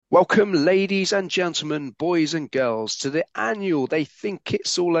Welcome, ladies and gentlemen, boys and girls, to the annual They Think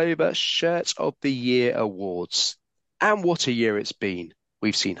It's All Over Shirt of the Year Awards. And what a year it's been.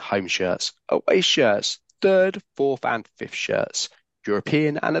 We've seen home shirts, away shirts, third, fourth, and fifth shirts,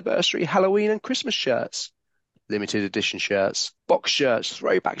 European anniversary, Halloween, and Christmas shirts, limited edition shirts, box shirts,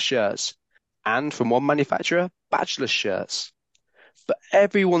 throwback shirts, and from one manufacturer, bachelor shirts. But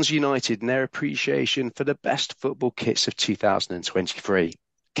everyone's united in their appreciation for the best football kits of 2023.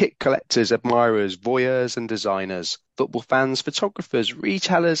 Kit collectors, admirers, voyeurs, and designers, football fans, photographers,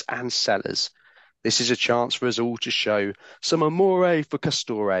 retailers, and sellers. This is a chance for us all to show some amore for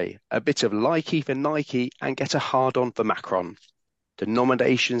Castore, a bit of likey for Nike, and get a hard on for Macron. The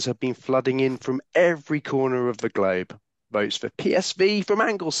nominations have been flooding in from every corner of the globe. Votes for PSV from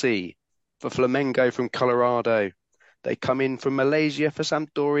Anglesey, for Flamengo from Colorado. They come in from Malaysia for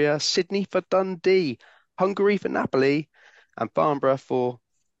Sampdoria, Sydney for Dundee, Hungary for Napoli, and Farnborough for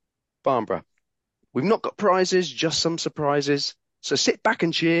Farnborough. We've not got prizes, just some surprises. So sit back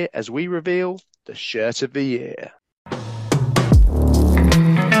and cheer as we reveal the shirt of the year.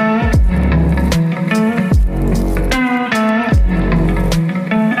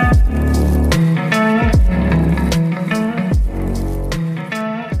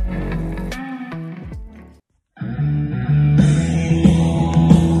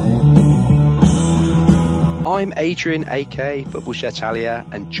 I'm Adrian, aka Football Shirtalia,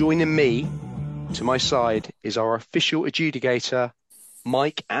 and joining me to my side is our official adjudicator,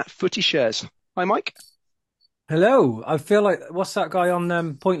 Mike at Footy Shirts. Hi, Mike. Hello. I feel like what's that guy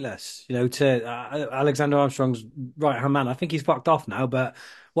on Pointless? To Alexander Armstrong's right hand man. I think he's fucked off now, but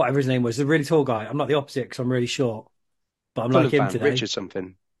whatever his name was, the really tall guy. I'm not the opposite because I'm really short, but I'm Fulham like him fan, today. Richard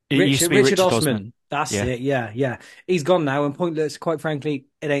something. It used to Richard be Richard Richard Osman. Osman. That's Yeah. it. Yeah, yeah. He's gone now, and Pointless. Quite frankly,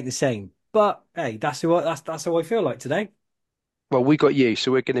 it ain't the same. But hey, that's how I feel like today. Well, we got you,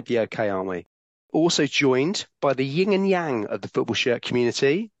 so we're going to be okay, aren't we? Also joined by the yin and yang of the football shirt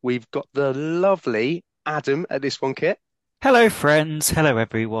community, we've got the lovely Adam at this one kit, Hello, friends. Hello,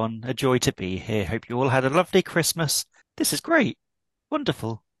 everyone. A joy to be here. Hope you all had a lovely Christmas. This is great.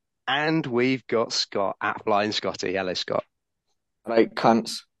 Wonderful. and we've got Scott at Flying Scotty. Hello, Scott. Right,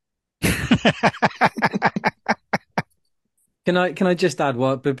 cunts. Can I just add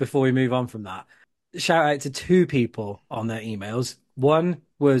what, but before we move on from that, shout out to two people on their emails. One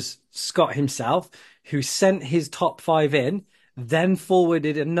was Scott himself, who sent his top five in, then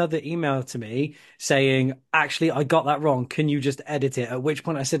forwarded another email to me saying, actually, I got that wrong. Can you just edit it? At which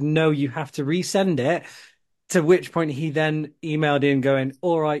point I said, no, you have to resend it. To which point he then emailed in going,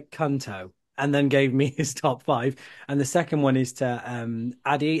 all right, Cunto, and then gave me his top five. And the second one is to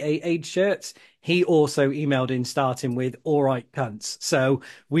Addy Age Shirts. He also emailed in starting with all right, cunts. So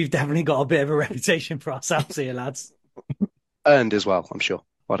we've definitely got a bit of a reputation for ourselves here, lads. Earned as well, I'm sure.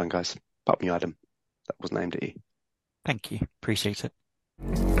 Well done, guys. Apart from you, Adam. That was named at you. Thank you. Appreciate it.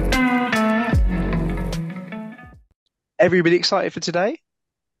 Everybody excited for today?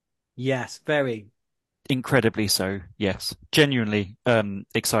 Yes, very. Incredibly so. Yes. Genuinely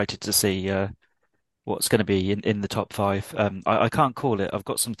excited to see what's going to be in the top five. I can't call it. I've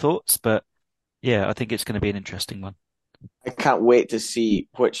got some thoughts, but yeah, I think it's going to be an interesting one. I can't wait to see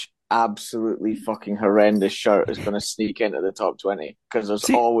which absolutely fucking horrendous shirt is going to sneak into the top 20 because there's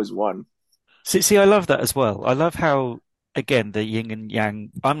See, always one. see, I love that as well. I love how, again, the yin and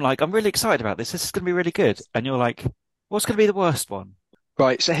yang. I'm really excited about this. This is going to be really good. And you're like, what's going to be the worst one?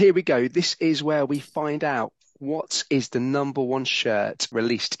 Right, so here we go. This is where we find out what is the number one shirt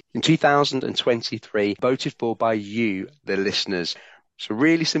released in 2023, voted for by you, the listeners. It's a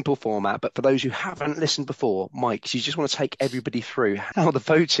really simple format, but for those who haven't listened before, Mike, do you just want to take everybody through how the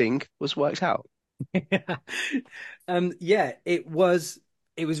voting was worked out? Yeah, it was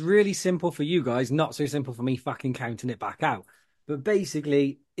really simple for you guys, not so simple for me fucking counting it back out. But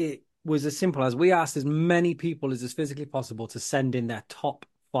basically, it was as simple as we asked as many people as is physically possible to send in their top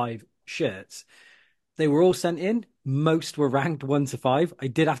five shirts. They were all sent in. Most were ranked one to five. I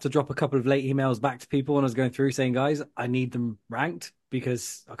did have to drop a couple of late emails back to people when I was going through saying, guys, I need them ranked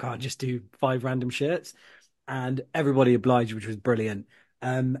because I can't just do five random shirts. And everybody obliged, which was brilliant.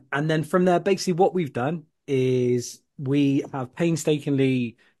 And then from there, basically what we've done is we have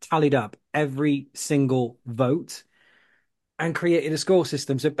painstakingly tallied up every single vote and created a score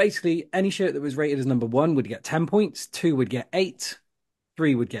system. So basically, any shirt that was rated as number one would get 10 points, two would get eight,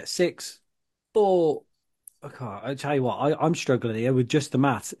 three would get six, four. I tell you what, I'm struggling here with just the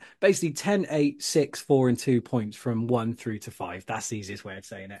maths. Basically, 10, 8, 6, 4, and 2 points from one through to five. That's the easiest way of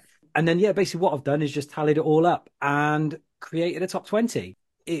saying it. And then, yeah, basically, what I've done is just tallied it all up and created a top 20.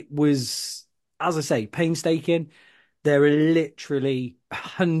 It was, as I say, painstaking. There are literally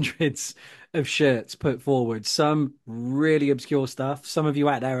hundreds of shirts put forward. Some really obscure stuff. Some of you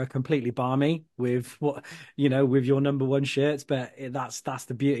out there are completely balmy with with your number one shirts, but that's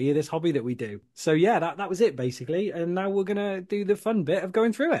the beauty of this hobby that we do. So yeah, that was it basically. And now we're gonna do the fun bit of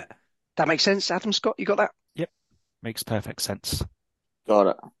going through it. That makes sense. Adam Scott, you got that? Yep, makes perfect sense. Got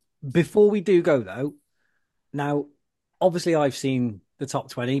it. Before we do go though, now obviously I've seen the top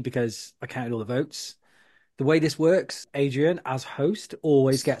 20 because I counted all the votes. The way this works, Adrian, as host,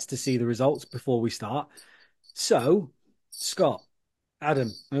 always gets to see the results before we start. So, Scott,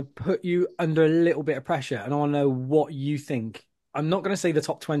 Adam, I'm going to put you under a little bit of pressure and I want to know what you think. I'm not going to say the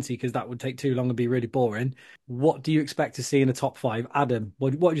top 20 because that would take too long and be really boring. What do you expect to see in the top five? Adam,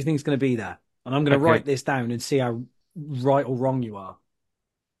 what do you think is going to be there? And I'm going to write this down and see how right or wrong you are.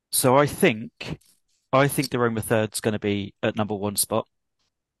 So I think the Roma third's going to be at number one spot.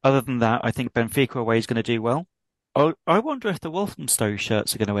 Other than that, I think Benfica away is going to do well. I wonder if the Walthamstow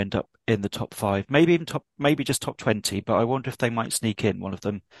shirts are going to end up in the top five, maybe just top 20, but I wonder if they might sneak in one of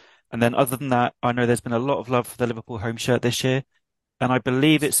them. And then other than that, I know there's been a lot of love for the Liverpool home shirt this year, and I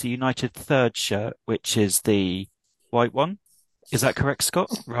believe it's the United third shirt, which is the white one. Is that correct, Scott?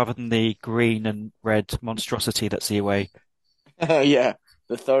 Rather than the green and red monstrosity that's the away. Yeah,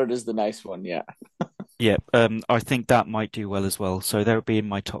 the third is the nice one. Yeah. Yeah, I think that might do well as well. So they'll be in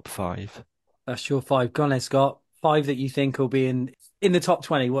my top five. That's your five. Go on then, Scott. Five that you think will be in the top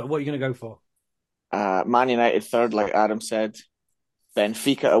 20. What are you going to go for? Man United third, like Adam said.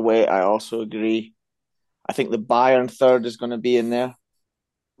 Benfica away, I also agree. I think the Bayern third is going to be in there.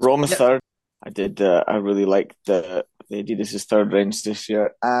 Roma third. I really like the Adidas' third range this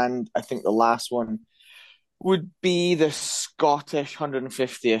year. And I think the last one would be the Scottish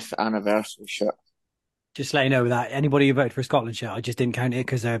 150th anniversary shirt. Just let you know that anybody who voted for a Scotland shirt, I just didn't count it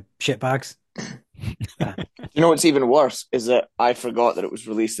because they're shitbags. You know what's even worse is that I forgot that it was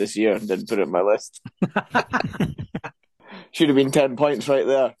released this year and didn't put it in my list. Should have been 10 points right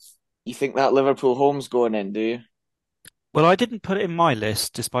there. You think that Liverpool home's going in, do you? Well, I didn't put it in my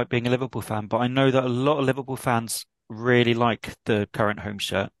list despite being a Liverpool fan, but I know that a lot of Liverpool fans really like the current home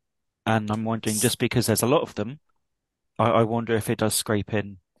shirt. And I'm wondering, just because there's a lot of them, I wonder if it does scrape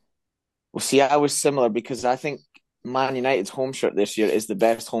in. Well, see, I was similar because I think Man United's home shirt this year is the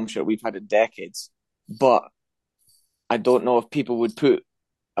best home shirt we've had in decades. But I don't know if people would put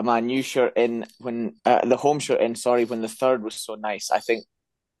a Man U shirt in when the home shirt in, sorry, when the third was so nice. I think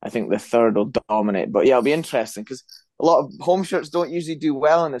the third will dominate. But yeah, it'll be interesting because a lot of home shirts don't usually do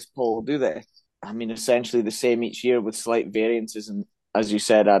well in this poll, do they? I mean, essentially the same each year with slight variances. And as you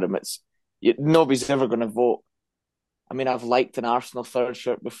said, Adam, nobody's ever going to vote. I mean, I've liked an Arsenal third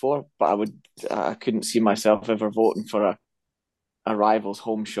shirt before, but I couldn't see myself ever voting for a rival's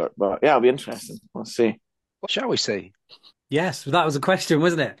home shirt. But yeah, it'll be interesting. Let's see. What shall we see? Yes, that was a question,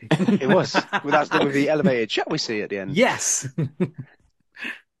 wasn't it? It was. Well, that's with the elevated. Shall we see at the end? Yes.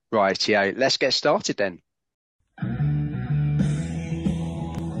 Right, yeah. Let's get started then.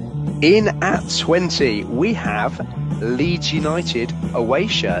 In at 20, we have Leeds United away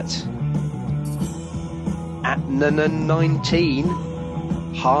shirt. At 19,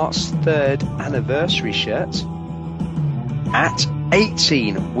 Hearts' third anniversary shirt. At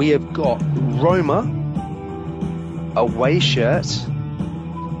 18, we have got Roma away shirt.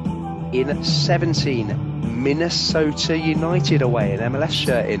 In 17, Minnesota United away, an MLS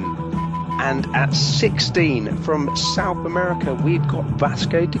shirt in. And at 16, from South America, we've got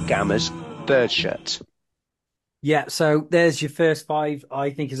Vasco da Gama's third shirt. Yeah, so there's your first five. I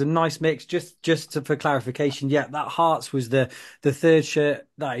think is a nice mix. For clarification, yeah, that Hearts was the third shirt.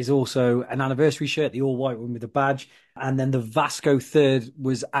 That is also an anniversary shirt, the all white one with the badge, and then the Vasco third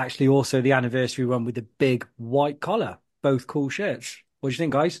was actually also the anniversary one with the big white collar. Both cool shirts. What do you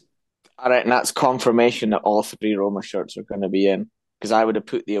think, guys? All right, and that's confirmation that all three Roma shirts are going to be in because I would have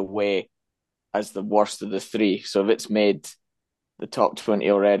put the away as the worst of the three. So if it's made the top 20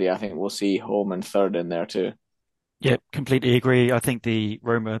 already, I think we'll see home and third in there too. Yeah, completely agree. I think the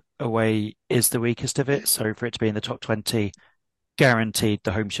Roma away is the weakest of it. So for it to be in the top 20, guaranteed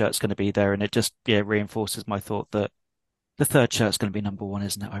the home shirt's going to be there. And it just reinforces my thought that the third shirt's going to be number one,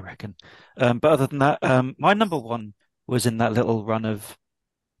 isn't it? I reckon. But other than that, my number one was in that little run of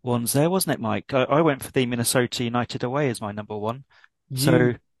ones there, wasn't it, Mike? I went for the Minnesota United away as my number one.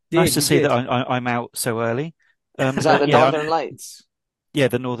 So nice to see that I'm out so early. Is that the Northern Lights? Yeah,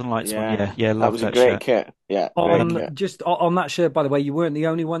 the Northern Lights one. Yeah, that love was a that great shirt. kit. Yeah, very On good. just on that shirt, by the way, you weren't the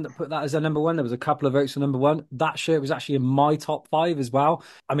only one that put that as a number one. There was a couple of votes for number one. That shirt was actually in my top five as well.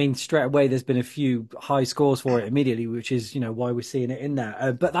 I mean, straight away, there's been a few high scores for it immediately, which is, why we're seeing it in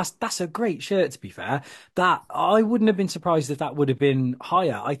there. But that's a great shirt, to be fair. That I wouldn't have been surprised if that would have been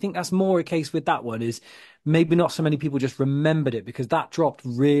higher. I think that's more a case with that one is maybe not so many people just remembered it because that dropped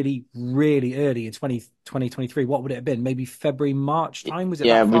really, really early in 2023. What would it have been? Maybe February, March time? Was it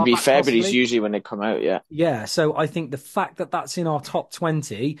Yeah, that it would far be back, February's possibly? usually when they come out. Yeah. Yeah, so I think the fact that that's in our top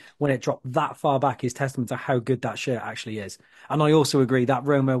 20 when it dropped that far back is testament to how good that shirt actually is. And I also agree that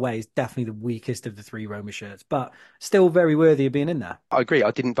Roma Way is definitely the weakest of the three Roma shirts, but still very worthy of being in there. I agree.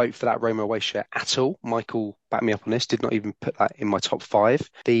 I didn't vote for that Roma away shirt at all. Michael backed me up on this. Did not even put that in my top five.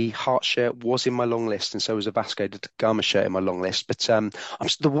 The Heart shirt was in my long list, and so was a Vasco da Gama shirt in my long list. But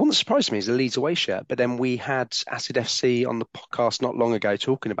the one that surprised me is the Leeds away shirt. But then we had Acid FC on the podcast not long ago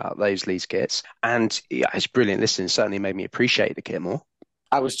talking about those Leeds kits, and yeah, it's brilliant. Listen, certainly made me appreciate the kit more.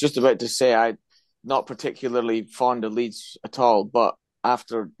 I was just about to say I'm not particularly fond of Leeds at all, but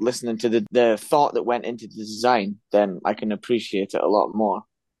after listening to the thought that went into the design, then I can appreciate it a lot more.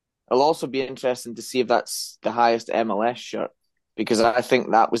 It'll also be interesting to see if that's the highest MLS shirt, because I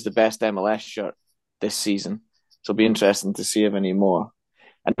think that was the best MLS shirt this season. So it'll be interesting to see if any more.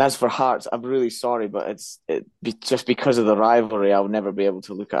 And as for Hearts, I'm really sorry, but just because of the rivalry, I'll never be able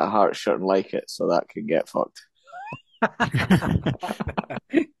to look at a Hearts shirt and like it, so that could get fucked.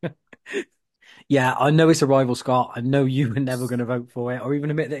 Yeah, I know it's a rival, Scott. I know you were never going to vote for it or even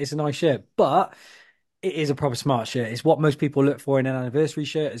admit that it's a nice shirt, but it is a proper smart shirt. It's what most people look for in an anniversary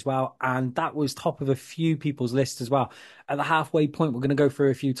shirt as well. And that was top of a few people's lists as well. At the halfway point, we're going to go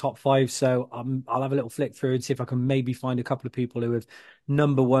through a few top five. So I'll have a little flick through and see if I can maybe find a couple of people who have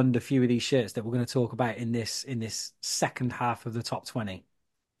number one a few of these shirts that we're going to talk about in this second half of the top 20.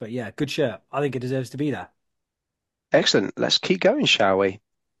 But yeah, good shirt. I think it deserves to be there. Excellent. Let's keep going, shall we?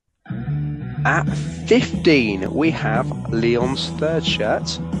 At 15, we have Leon's third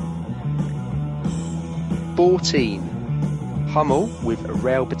shirt. 14, Hummel with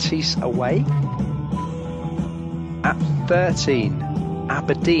Real Betis away. At 13,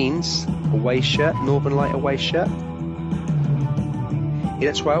 Aberdeen's away shirt, Northern Light away shirt. In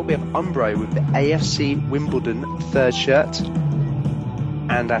at 12, we have Umbro with the AFC Wimbledon third shirt.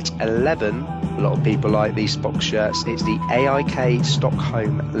 And at 11, a lot of people like these box shirts. It's the AIK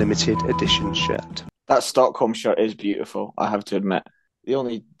Stockholm limited edition shirt. That Stockholm shirt is beautiful, I have to admit. The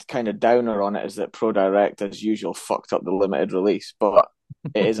only kind of downer on it is that Pro Direct, as usual, fucked up the limited release, but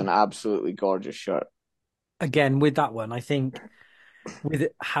it is an absolutely gorgeous shirt. Again, with that one, I think with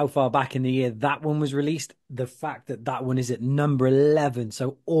how far back in the year that one was released, the fact that that one is at number 11,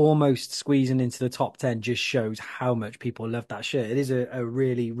 so almost squeezing into the top 10, just shows how much people love that shirt. It is a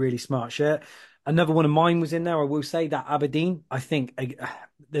really, really smart shirt. Another one of mine was in there. I will say that Aberdeen, I think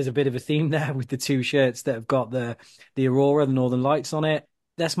there's a bit of a theme there with the two shirts that have got the Aurora, the Northern Lights on it.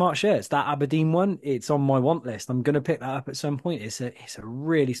 They're smart shirts. That Aberdeen one, it's on my want list. I'm going to pick that up at some point. It's a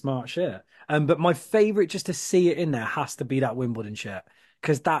really smart shirt. But my favorite, just to see it in there, has to be that Wimbledon shirt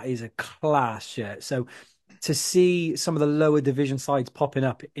because that is a class shirt. So to see some of the lower division sides popping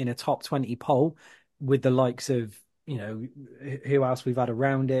up in a top 20 poll with the likes of, who else we've had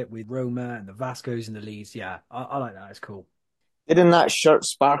around it with Roma and the Vascos and the Leeds. Yeah, I like that. It's cool. Didn't that shirt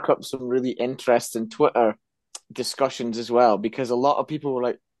spark up some really interesting Twitter discussions as well? Because a lot of people were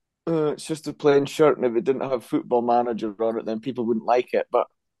like, it's just a plain shirt, and if it didn't have Football Manager on it, then people wouldn't like it. But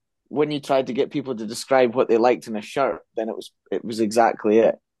when you tried to get people to describe what they liked in a shirt, then it was exactly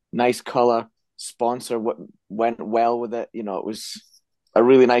it. Nice color, sponsor what went well with it. It was a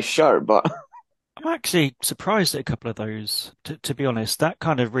really nice shirt, but I'm actually surprised at a couple of those, to be honest. That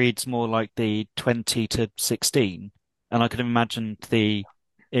kind of reads more like the 20 to 16. And I could have imagined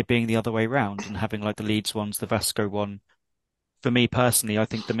it being the other way round and having like the Leeds ones, the Vasco one. For me personally, I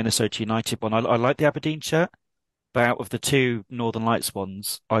think the Minnesota United one, I like the Aberdeen shirt, but out of the two Northern Lights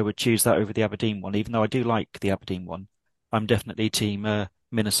ones, I would choose that over the Aberdeen one, even though I do like the Aberdeen one. I'm definitely team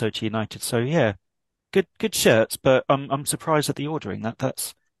Minnesota United. So yeah, good shirts, but I'm surprised at the ordering.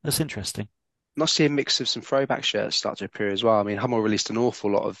 That's interesting. Nice to see a mix of some throwback shirts start to appear as well. I mean, Hummel released an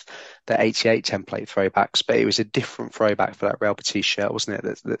awful lot of the 88 template throwbacks, but it was a different throwback for that Real Betis shirt, wasn't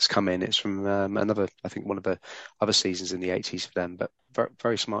it? That's come in. It's from another, I think, one of the other seasons in the 80s for them, but very,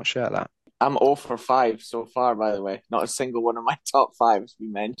 very smart shirt, that. I'm 0 for 5 so far, by the way. Not a single one of my top five has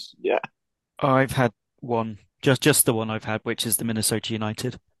been mentioned yet. I've had one, just the one I've had, which is the Minnesota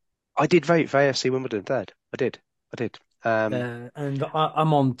United. I did vote for AFC Wimbledon third. I did. And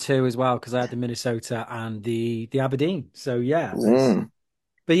I'm on two as well because I had the Minnesota and the Aberdeen. So yeah, Mm.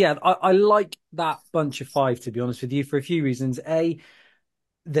 But yeah, I like that bunch of five, to be honest with you, for a few reasons.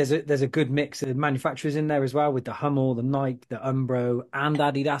 There's a good mix of manufacturers in there as well, with the Hummel, the Nike, the Umbro, and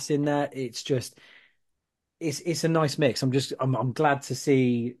Adidas in there. It's a nice mix. I'm glad to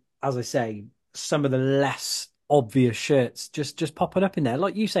see, as I say, some of the less obvious shirts just popping up in there,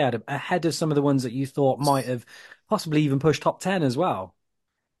 like you say, Adam, ahead of some of the ones that you thought might have possibly even pushed top 10 as well.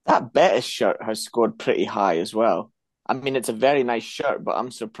 That Betis shirt has scored pretty high as well. I mean, it's a very nice shirt, but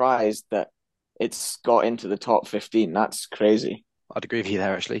I'm surprised that it's got into the top 15. That's crazy. I'd agree with you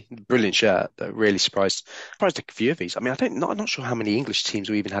there, actually. Brilliant shirt. Really surprised a few of these. I mean, I'm not sure how many English teams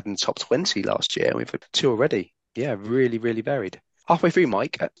we even had in the top 20 last year. We've had two already. Yeah, really, really varied. Halfway through,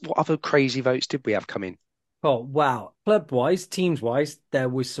 Mike, what other crazy votes did we have come in? Oh, wow. Club wise, teams wise, there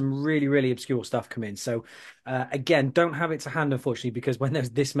was some really, really obscure stuff come in. So, again, don't have it to hand, unfortunately, because when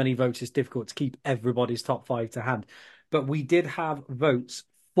there's this many votes, it's difficult to keep everybody's top five to hand. But we did have votes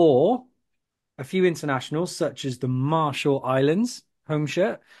for a few internationals, such as the Marshall Islands home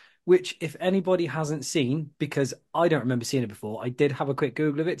shirt, which, if anybody hasn't seen, because I don't remember seeing it before, I did have a quick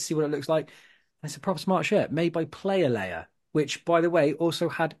Google of it to see what it looks like. It's a proper smart shirt made by Player Layer, which, by the way, also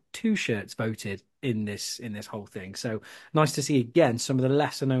had two shirts voted in this whole thing. So nice to see again some of the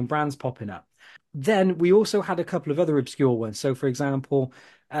lesser known brands popping up. Then we also had a couple of other obscure ones. So, for example,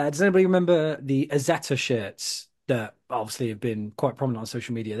 does anybody remember the Azeta shirts that obviously have been quite prominent on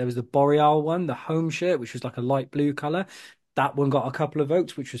social media? There was the Boreal one, the home shirt, which was like a light blue color. That one got a couple of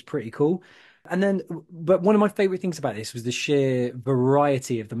votes, which was pretty cool. And then, but one of my favorite things about this was the sheer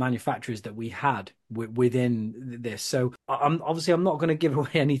variety of the manufacturers that we had within this. So I'm not going to give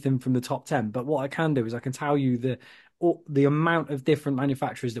away anything from the top 10, but what I can do is I can tell you the amount of different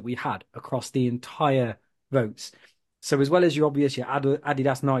manufacturers that we had across the entire votes. So as well as your obvious, your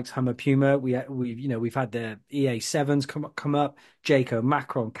Adidas, Nike, Hummer, Puma, we've had the EA7s come up, Jayco,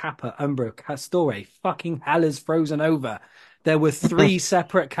 Macron, Kappa, Umbro, Castore. Fucking hell is frozen over. There were three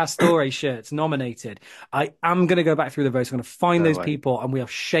separate Castore shirts nominated. I am going to go back through the votes. I'm going to find No those way. people, and we are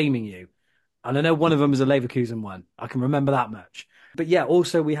shaming you. And I know one of them is a Leverkusen one. I can remember that much. But yeah,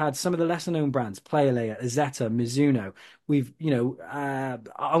 also we had some of the lesser known brands, Player Layer, Azeta, Mizuno.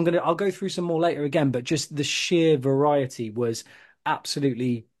 I'll go through some more later again, but just the sheer variety was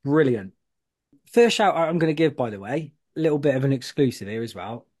absolutely brilliant. First shout out I'm going to give, by the way, a little bit of an exclusive here as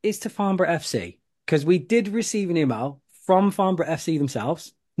well, is to Farnborough FC, because we did receive an email from Farnborough FC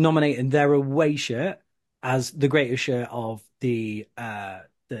themselves nominating their away shirt as the greatest shirt of the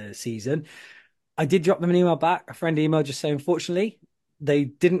season. I did drop them an email back, a friend email, just saying, unfortunately, they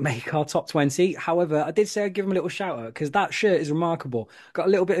didn't make our top 20. However, I did say I'd give them a little shout out because that shirt is remarkable. Got a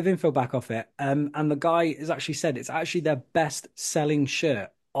little bit of info back off it. And the guy has actually said it's actually their best selling shirt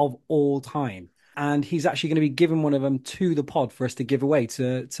of all time. And he's actually going to be giving one of them to the pod for us to give away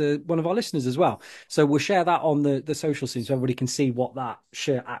to one of our listeners as well. So we'll share that on the social soon so everybody can see what that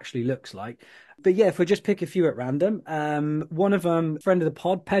shirt actually looks like. But yeah, if we just pick a few at random, one of them, friend of the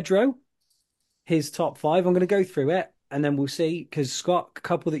pod, Pedro, his top five. I'm going to go through it and then we'll see. Because Scott, a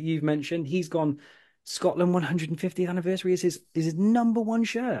couple that you've mentioned, he's gone Scotland 150th anniversary is his number one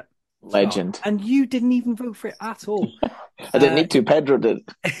shirt. Legend. Scott. And you didn't even vote for it at all. I didn't need to. Pedro did.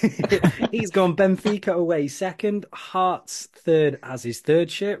 He's gone Benfica away second, Hearts third as his third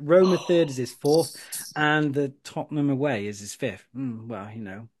shirt, Roma third as his fourth, and the Tottenham away is his fifth. Well,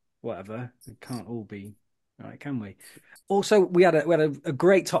 whatever. It can't all be right, can we? Also, we had a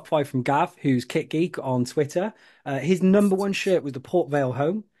great top five from Gav, who's Kit Geek on Twitter. His number one shirt was the Port Vale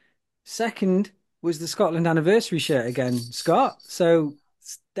home. Second was the Scotland anniversary shirt again, Scott. So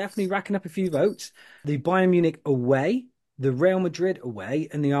it's definitely racking up a few votes. The Bayern Munich away, the Real Madrid away,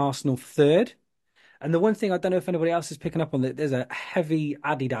 and the Arsenal third. And the one thing I don't know if anybody else is picking up on that, there's a heavy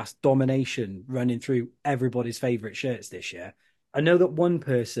Adidas domination running through everybody's favourite shirts this year. I know that one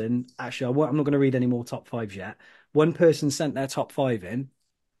person, actually, I'm not going to read any more top fives yet. One person sent their top five in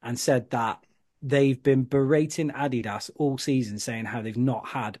and said that they've been berating Adidas all season, saying how they've not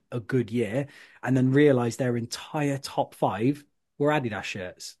had a good year, and then realised their entire top five were Adidas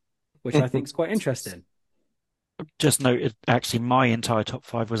shirts, which I think is quite interesting. Just noted, actually, my entire top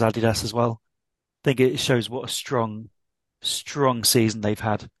five was Adidas as well. I think it shows what a strong season they've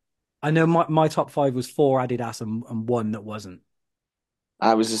had. I know my top five was four Adidas and one that wasn't.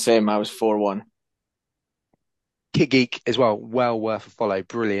 I was the same. I was 4-1. Kit Geek as well, well worth a follow.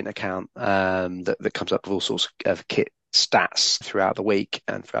 Brilliant account that comes up with all sorts of kit stats throughout the week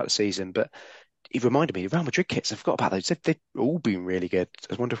and throughout the season. But he reminded me, Real Madrid kits, I forgot about those. They've all been really good.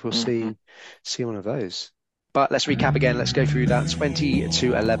 I wonder if we'll see one of those. But let's recap again. Let's go through that 20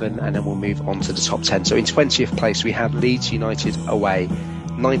 to 11, and then we'll move on to the top 10. So in 20th place, we had Leeds United away.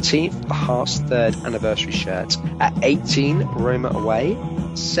 19th, the Hearts' third anniversary shirt. At 18, Roma away.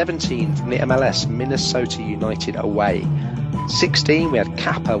 17 from the MLS, Minnesota United away. 16, we had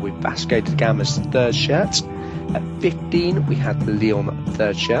Kappa with Vasco da Gama's third shirt. At 15, we had Lyon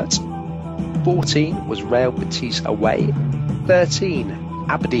third shirt. 14 was Real Betis away. 13,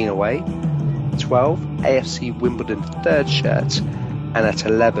 Aberdeen away. 12, AFC Wimbledon third shirt. And at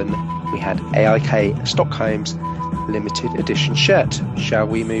 11, we had AIK Stockholm's limited edition shirt. Shall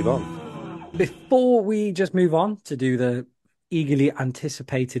we move on? Before we just move on to do the eagerly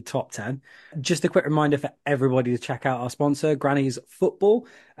anticipated top 10, just a quick reminder for everybody to check out our sponsor, Granny's Football.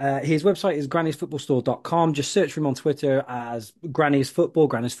 His website is granny'sfootballstore.com. Just search for him on Twitter as Granny's Football,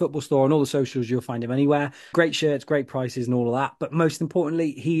 Granny's Football Store, and all the socials. You'll find him anywhere. Great shirts, great prices, and all of that. But most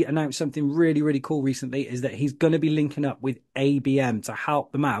importantly, he announced something really, really cool recently, is that he's going to be linking up with ABM to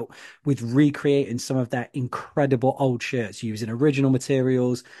help them out with recreating some of their incredible old shirts using original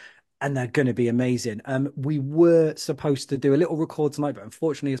materials. And they're going to be amazing. We were supposed to do a little record tonight, but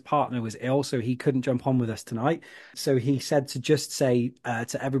unfortunately his partner was ill, so he couldn't jump on with us tonight. So he said to just say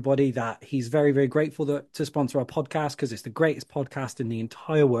to everybody that he's very, very grateful to sponsor our podcast, because it's the greatest podcast in the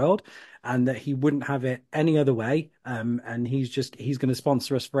entire world, and that he wouldn't have it any other way. And he's going to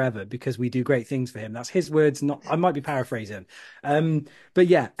sponsor us forever because we do great things for him. That's his words. Not, I might be paraphrasing. But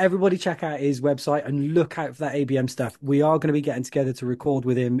yeah, everybody check out his website and look out for that ABM stuff. We are going to be getting together to record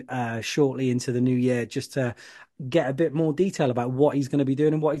with him shortly into the new year, just to get a bit more detail about what he's going to be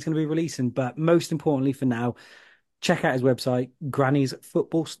doing and what he's going to be releasing. But most importantly for now, check out his website,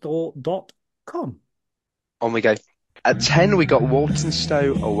 granny'sfootballstore.com. On we go. At 10, we got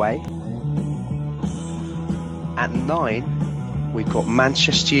Walthamstow away. At 9, we've got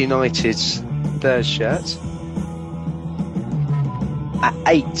Manchester United's third shirt. At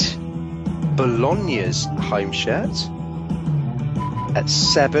 8, Bologna's home shirt. At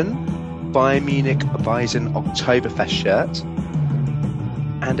 7, Bayern Munich Bison Oktoberfest shirt.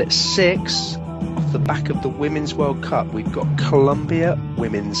 And at 6, off the back of the Women's World Cup, we've got Colombia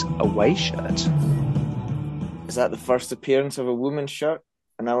Women's away shirt. Is that the first appearance of a women's shirt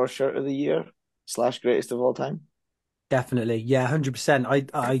in our shirt of the year / greatest of all time? Definitely. Yeah, 100%.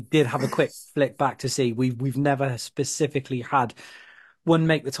 I did have a quick flick back to see. We've never specifically had one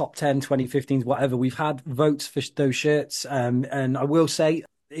make the top 10, 2015s, whatever. We've had votes for those shirts. And I will say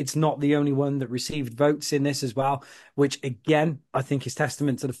it's not the only one that received votes in this as well, which again, I think is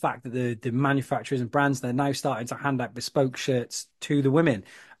testament to the fact that the manufacturers and brands, they're now starting to hand out bespoke shirts to the women.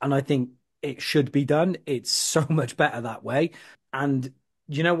 And I think it should be done. It's so much better that way. And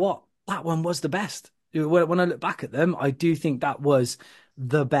you know what? That one was the best. When I look back at them, I do think that was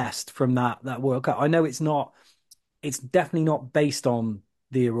the best from that World Cup. I know it's definitely not based on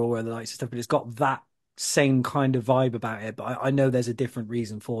the Aurora, the lights and stuff, but it's got that same kind of vibe about it. But I know there's a different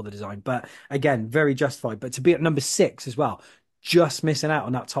reason for the design. But again, very justified. But to be at number 6 as well, just missing out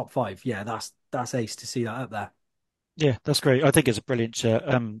on that top 5. Yeah, that's ace to see that up there. Yeah, that's great. I think it's a brilliant shirt.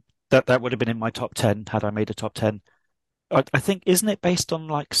 That would have been in my top 10 had I made a top 10. I think, isn't it based on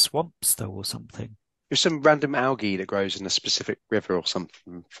like swamps though or something? There's some random algae that grows in a specific river or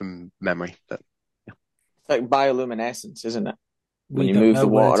something from memory. But yeah. It's like bioluminescence, isn't it? When We you don't move know the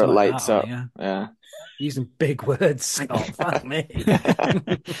words water, it like lights that, up. yeah. Yeah. Using big words, Scott. Fuck me.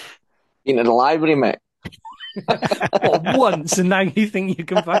 Been at the library, mate. What, once, and now you think you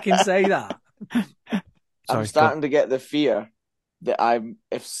can fucking say that? I'm starting to get the fear that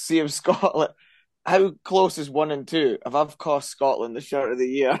if Scotland, how close is 1 and 2? If I've cost Scotland the shirt of the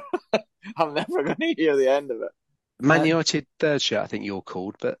year, I'm never going to hear the end of it. Man United third shirt, I think you're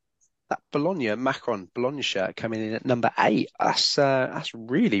called, but that Macron Bologna shirt coming in at number 8, that's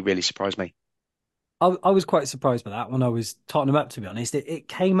really, really surprised me. I was quite surprised by that when I was totting them up, to be honest. It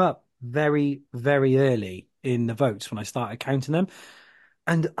came up very, very early in the votes when I started counting them.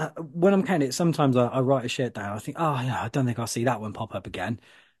 And when I'm counting it, sometimes I write a shirt down. I think, oh, yeah, I don't think I'll see that one pop up again.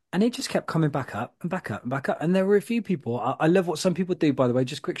 And it just kept coming back up and back up and back up. And there were a few people. I love what some people do, by the way.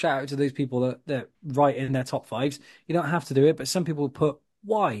 Just quick shout out to those people that write in their top 5s. You don't have to do it, but some people put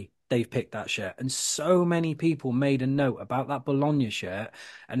why they've picked that shirt. And so many people made a note about that Bologna shirt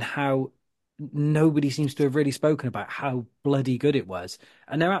and how nobody seems to have really spoken about how bloody good it was.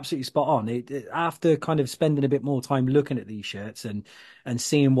 And they're absolutely spot on. After kind of spending a bit more time looking at these shirts and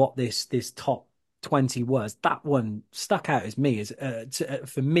seeing what this top 20 was, that one stuck out as me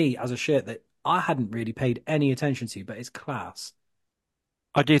for me as a shirt that I hadn't really paid any attention to, but it's class.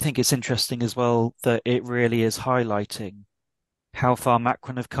 I do think it's interesting as well that it really is highlighting how far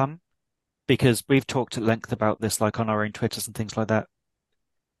Macron have come, because we've talked at length about this, like on our own Twitters and things like that.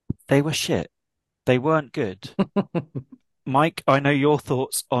 They were shit. They weren't good. Mike, I know your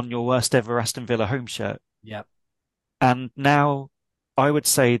thoughts on your worst ever Aston Villa home shirt, Yep. and now I would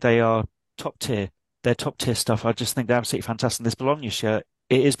say they are top tier. They're top tier stuff. I just think they're absolutely fantastic. This Bologna shirt,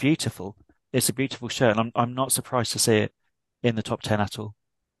 it is beautiful. It's a beautiful shirt, and I'm not surprised to see it in the top 10 at all.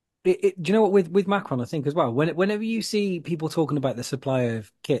 Do you know what with Macron, I think as well. Whenever you see people talking about the supply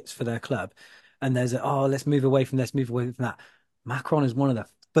of kits for their club, and there's let's move away from this, move away from that. Macron is one of the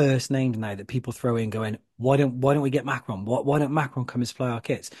first names now that people throw in, going, why don't we get Macron? Why don't Macron come and supply our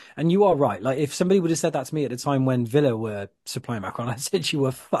kits? And you are right. Like if somebody would have said that to me at the time when Villa were supplying Macron, I said you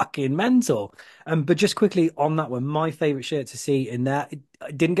were fucking mental. But just quickly on that one, my favorite shirt to see in there,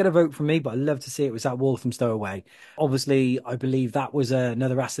 it didn't get a vote from me, but I love to see it was that Walthamstow away. Obviously, I believe that was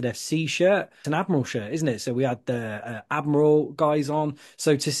another Aston FC shirt. It's an Admiral shirt, isn't it? So we had the Admiral guys on.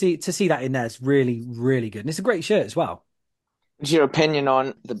 So to see that in there is really, really good. And it's a great shirt as well. What's your opinion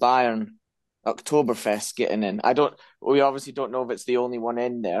on the Bayern Oktoberfest getting in? We obviously don't know if it's the only one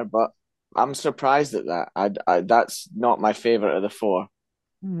in there, but I'm surprised at that. That's not my favorite of the four.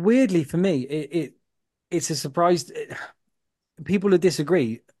 Weirdly for me, it's a surprise. People who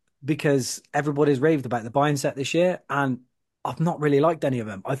disagree because everybody's raved about the Bayern set this year, and I've not really liked any of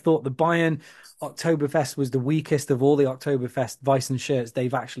them. I thought the Bayern Oktoberfest was the weakest of all the Oktoberfest Weissen shirts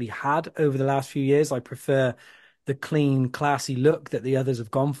they've actually had over the last few years. I prefer the clean, classy look that the others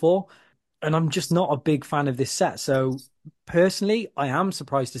have gone for, and I'm just not a big fan of this set. So personally, I am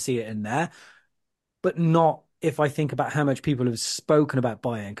surprised to see it in there, but not if I think about how much people have spoken about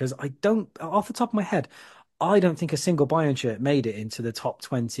Bayern, because I don't, off the top of my head, I don't think a single Bayern shirt made it into the top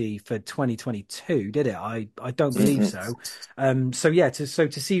 20 for 2022, did it? I don't believe Mm-mm. so. So yeah, to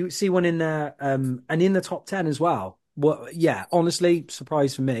see one in there, and in the top 10 as well. Well, yeah, honestly,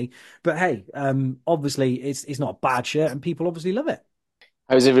 surprise for me. But hey, obviously it's not a bad shirt, and people obviously love it.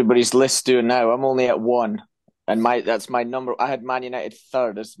 How's everybody's list doing now? I'm only at one, and my that's my number. I had Man United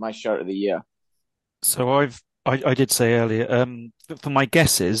third as my shirt of the year. So I did say earlier, for my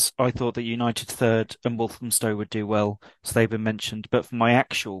guesses, I thought that United third and Walthamstow would do well, so they've been mentioned. But for my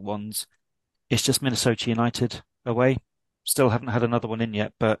actual ones, it's just Minnesota United away. Still haven't had another one in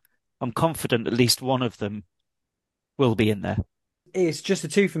yet, but I'm confident at least one of them will be in there. It's just the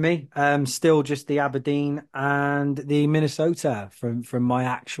two for me. Still just the Aberdeen and the Minnesota from my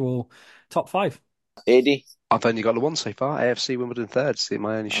actual top five. 80. I've only got the one so far. AFC Wimbledon third. See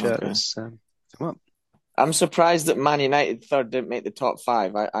my only shirt Okay. that's come up. I'm surprised that Man United third didn't make the top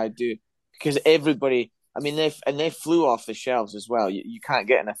five. I do because everybody. I mean, they flew off the shelves as well. You can't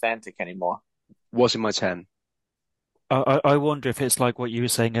get an authentic anymore. Was in my 10. I wonder if it's like what you were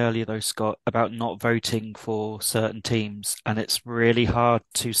saying earlier, though, Scott, about not voting for certain teams, and it's really hard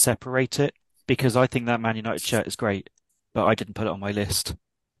to separate it because I think that Man United shirt is great, but I didn't put it on my list.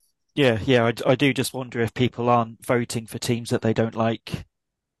 Yeah, I do just wonder if people aren't voting for teams that they don't like,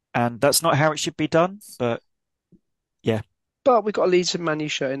 and that's not how it should be done. But yeah, But we've got a Leeds and Man U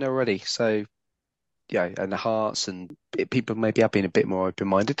shirt in there already. So, yeah, and the Hearts and people maybe have been a bit more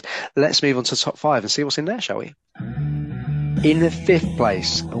open-minded. Let's move on to the top five and see what's in there, shall we? In the fifth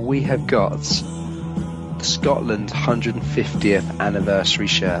place, we have got the Scotland 150th anniversary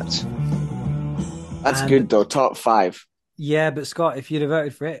shirt. That's And good though. Top five. yeah, but Scott, if you'd have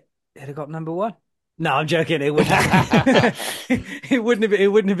voted for it, it'd have got number one. No, I'm joking. It wouldn't. It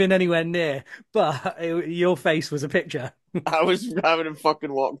wouldn't have been anywhere near. But your face was a picture. I was having him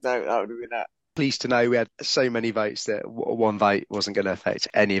fucking walked out. That would have been it. Pleased to know we had so many votes that one vote wasn't going to affect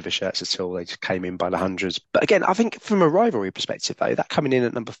any of the shirts at all. They just came in by the hundreds. But again, I think from a rivalry perspective, though, that coming in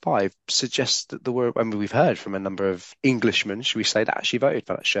at number five suggests that there were, I mean, we've heard from a number of Englishmen, should we say, that actually voted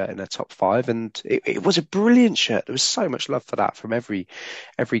for that shirt in their top five. And it was a brilliant shirt. There was so much love for that from every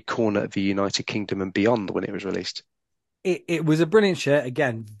corner of the United Kingdom and beyond when it was released. It was a brilliant shirt.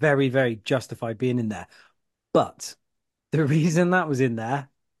 Again, very, very justified being in there. But the reason that was in there,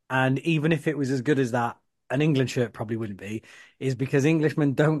 and even if it was as good as that, an England shirt probably wouldn't be, is because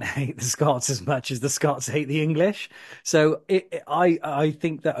Englishmen don't hate the Scots as much as the Scots hate the English. So I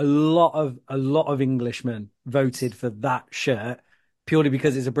think that a lot of Englishmen voted for that shirt purely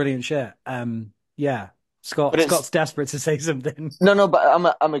because it's a brilliant shirt. Yeah, But it's Scott's desperate to say something. no,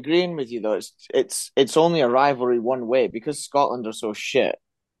 but I'm agreeing with you though. It's only a rivalry one way because Scotland are so shit.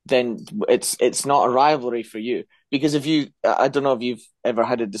 Then it's not a rivalry for you because if you I don't know if you've ever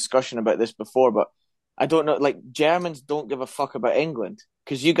had a discussion about this before, but I don't know. Like Germans don't give a fuck about England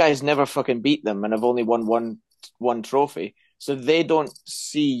because you guys never fucking beat them and have only won one trophy, so they don't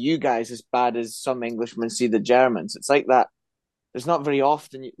see you guys as bad as some Englishmen see the Germans. It's like that. There's not very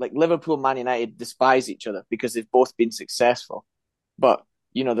often like Liverpool, Man United despise each other because they've both been successful. But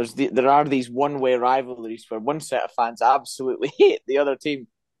there are these one-way rivalries where one set of fans absolutely hate the other team,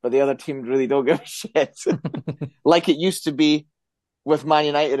 but the other team really don't give a shit. Like it used to be with Man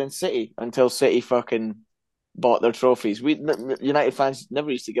United and City until City fucking bought their trophies. United fans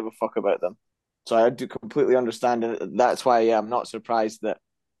never used to give a fuck about them. So I do completely understand, and that's why I'm not surprised that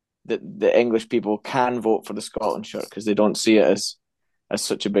the English people can vote for the Scotland shirt because they don't see it as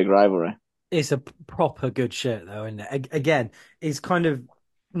such a big rivalry. It's a proper good shirt, though, isn't it? Again, it's kind of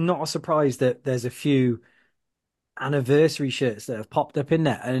not a surprise that there's a few anniversary shirts that have popped up in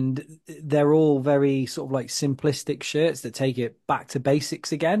there, and they're all very sort of like simplistic shirts that take it back to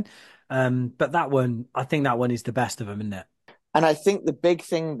basics again. But that one, I think that one is the best of them, isn't it? And I think the big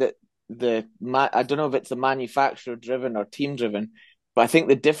thing that I don't know if it's the manufacturer driven or team driven, but I think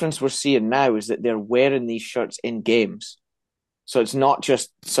the difference we're seeing now is that they're wearing these shirts in games. So it's not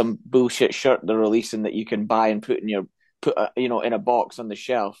just some bullshit shirt they're releasing that you can buy and in a box on the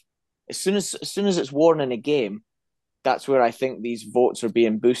shelf. As soon as it's worn in a game, that's where I think these votes are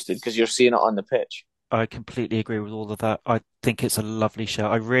being boosted because you're seeing it on the pitch. I completely agree with all of that. I think it's a lovely shirt.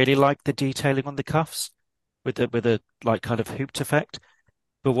 I really like the detailing on the cuffs with a like kind of hooped effect.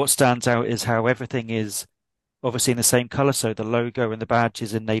 But what stands out is how everything is obviously in the same color. So the logo and the badge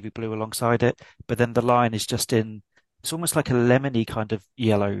is in navy blue alongside it, but then the line is just it's almost like a lemony kind of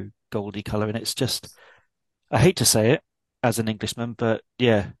yellow, goldy color. And it's just, I hate to say it as an Englishman, but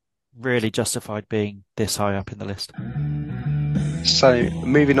yeah, really justified being this high up in the list. So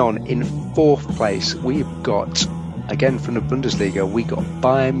moving on, in fourth place, we've got, again from the Bundesliga, we got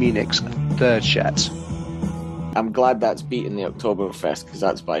Bayern Munich's third shirt. I'm glad that's beaten the Oktoberfest because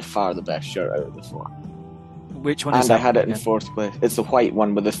that's by far the best shirt out of the four. Which one is And that I had it in again? fourth place. It's the white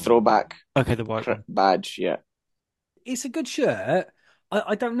one with the throwback Okay, the white one. badge. Yeah. It's a good shirt.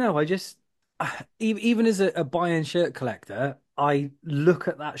 I don't know. I just even as a Bayern shirt collector, I look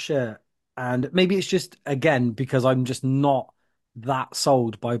at that shirt and maybe it's just again because I'm just not that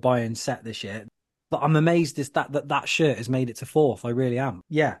sold by Bayern set this year. But I'm amazed is that shirt has made it to fourth. I really am.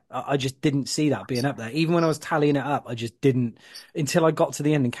 Yeah, I just didn't see that being up there. Even when I was tallying it up, I just didn't until I got to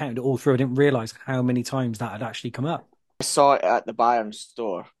the end and counted it all through. I didn't realize how many times that had actually come up. I saw it at the Bayern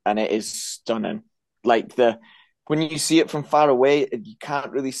store and it is stunning. Like when you see it from far away, you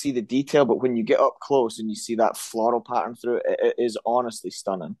can't really see the detail, but when you get up close and you see that floral pattern through it, it is honestly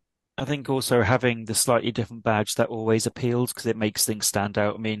stunning. I think also having the slightly different badge that always appeals because it makes things stand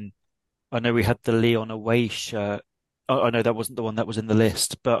out. I mean, I know we had the Lyon away shirt. I know that wasn't the one that was in the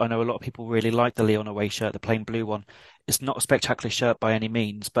list, but I know a lot of people really like the Lyon away shirt, the plain blue one. It's not a spectacular shirt by any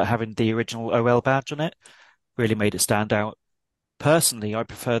means, but having the original OL badge on it really made it stand out. Personally, I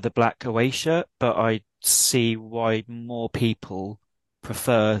prefer the black away shirt, but I see why more people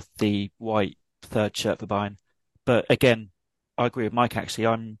prefer the white third shirt for Bayern. But again, I agree with Mike actually.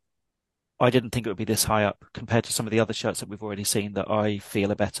 I didn't think it would be this high up compared to some of the other shirts that we've already seen that I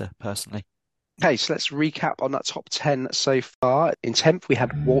feel are better personally. Okay, so let's recap on that top 10 so far. In 10th, we had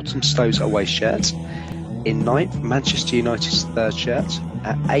Walthamstow's away shirt. In 9th, Manchester United's third shirt.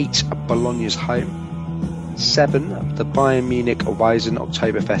 At 8, Bologna's home. 7, the Bayern Munich Weizen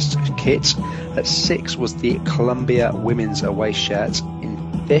Oktoberfest kit. At 6 was the Columbia women's away shirt. In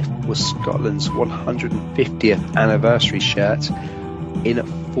 5th was Scotland's 150th anniversary shirt. In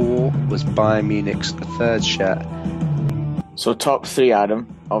 4 was Bayern Munich's third shirt. So top three,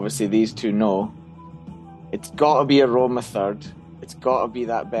 Adam. Obviously, these two know. It's got to be a Roma third. It's got to be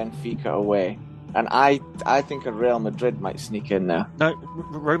that Benfica away. And I think a Real Madrid might sneak in there. No,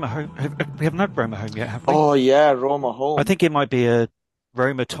 Roma home. We haven't had Roma home yet, have we? Oh, yeah, Roma home. I think it might be a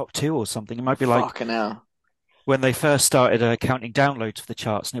Roma top 2 or something. It might be like Fucking hell. when they first started counting downloads for the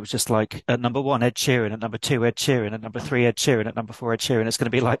charts, and it was just like at number 1, Ed Sheeran, at number 2, Ed Sheeran, at number 3, Ed Sheeran, at number 4, Ed Sheeran. It's going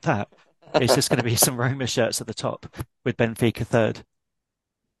to be like that. It's just going to be some Roma shirts at the top with Benfica third.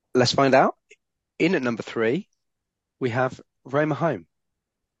 Let's find out. In at number 3, we have Roma home.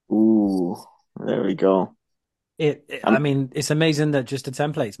 Ooh, there we go. I mean, it's amazing that just a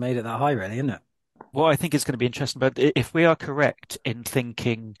template's made it that high, really, isn't it? What I think is going to be interesting, but if we are correct in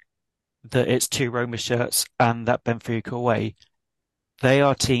thinking that it's 2 Roma shirts and that Benfica away, they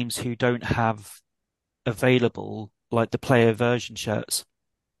are teams who don't have available like the player version shirts.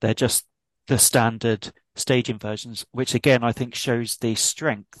 They're just the standard staging versions, which again I think shows the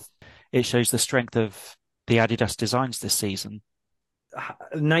strength. It shows the strength of the Adidas designs this season.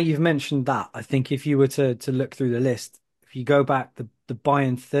 Now you've mentioned that, I think if you were to look through the list, if you go back the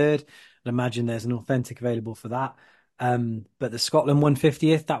Bayern third, I'd imagine there's an authentic available for that. But the Scotland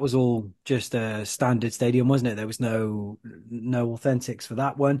 150th, that was all just a standard stadium, wasn't it? There was no authentics for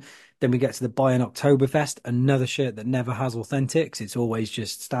that one. Then we get to the Bayern Oktoberfest, another shirt that never has authentics. It's always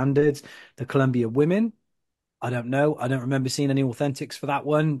just standards. The Columbia Women, I don't know. I don't remember seeing any authentics for that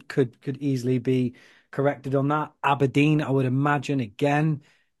one. Could easily be corrected on that. Aberdeen, I would imagine again.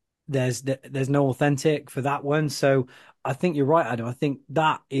 There's no authentic for that one. So I think you're right, Adam. I think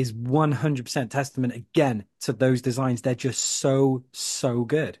that is 100% testament again to those designs. They're just so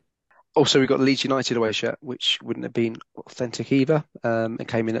good. Also, we've got the Leeds United away shirt, which wouldn't have been authentic either. It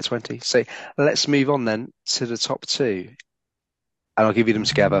came in at 20. So let's move on then to the top two. And I'll give you them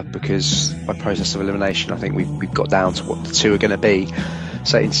together because by process of elimination, I think we've got down to what the two are going to be.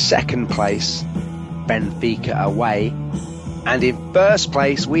 So in second place, Benfica away. And in first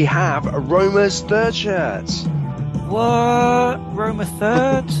place, we have Roma's third shirt. What? Roma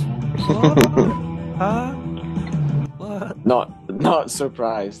third? What? Huh? What? Not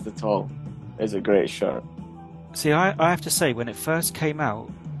surprised at all. It's a great shirt. See, I have to say, when it first came out,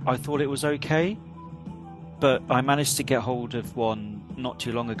 I thought it was okay, but I managed to get hold of one not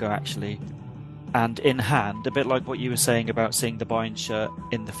too long ago, actually. And in hand, a bit like what you were saying about seeing the Bayern shirt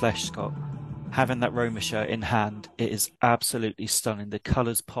in the flesh, Scott, having that Roma shirt in hand, it is absolutely stunning. The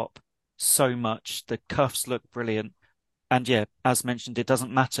colours pop so much, the cuffs look brilliant. And yeah, as mentioned, it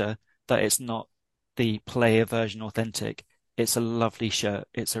doesn't matter that it's not the player version authentic. It's a lovely shirt.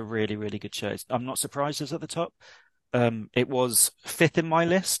 It's a really, really good shirt. I'm not surprised it's at the top. It was fifth in my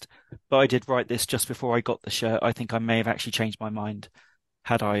list, but I did write this just before I got the shirt. I think I may have actually changed my mind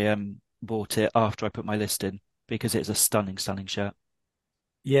had I bought it after I put my list in because it's a stunning, stunning shirt.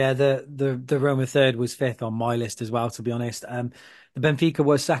 Yeah, the Roma third was fifth on my list as well, to be honest. The Benfica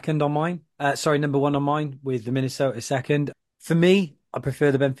was second on mine. Sorry, number one on mine with the Minnesota second. For me, I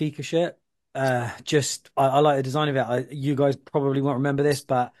prefer the Benfica shirt. I like the design of it. You guys probably won't remember this,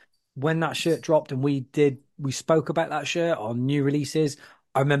 but when that shirt dropped and we spoke about that shirt on new releases,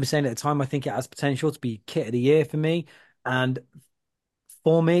 I remember saying at the time I think it has potential to be kit of the year for me. And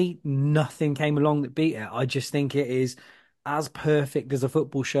for me, nothing came along that beat it. I just think it is as perfect as a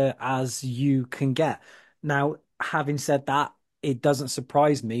football shirt as you can get. Now, having said that, it doesn't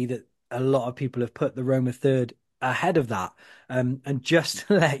surprise me that a lot of people have put the Roma third ahead of that. And just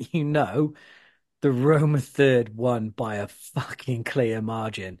to let you know, the Roma third won by a fucking clear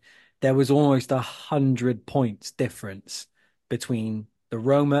margin. There was almost 100 points difference between the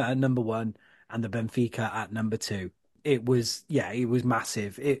Roma at number one and the Benfica at number two. It was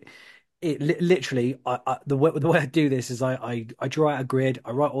massive. Literally, the way I do this is I draw out a grid,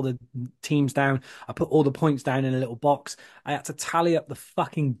 I write all the teams down, I put all the points down in a little box. I had to tally up the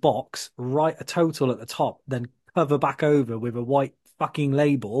fucking box, write a total at the top, then cover back over with a white fucking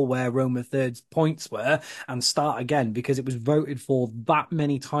label where Roma Third's points were and start again because it was voted for that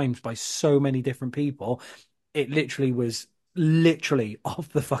many times by so many different people. It literally was literally off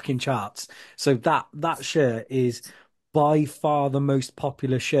the fucking charts. So that shirt is by far the most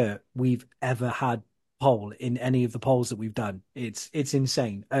popular shirt we've ever had poll in any of the polls that we've done. It's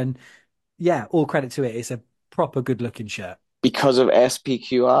insane. And yeah, all credit to it. It's a proper good looking shirt. Because of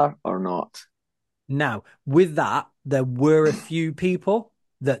SPQR or not? Now, with that, there were a few people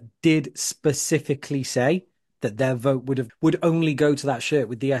that did specifically say that their vote would only go to that shirt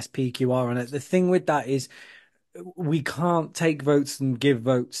with the SPQR on it. The thing with that is we can't take votes and give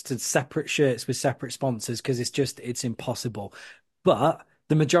votes to separate shirts with separate sponsors because it's impossible. But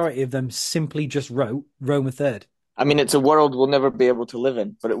the majority of them simply just wrote Roma third. I mean, it's a world we'll never be able to live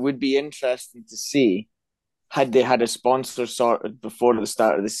in, but it would be interesting to see had they had a sponsor sorted before the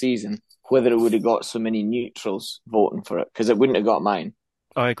start of the season, whether it would have got so many neutrals voting for it, because it wouldn't have got mine.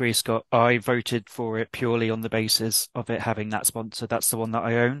 I agree, Scott. I voted for it purely on the basis of it having that sponsor. That's the one that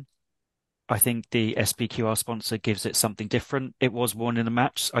I own. I think the SPQR sponsor gives it something different. It was worn in a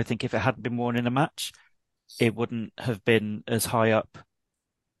match. I think if it hadn't been worn in a match, it wouldn't have been as high up.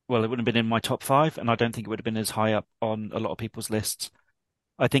 Well, it wouldn't have been in my top five, and I don't think it would have been as high up on a lot of people's lists.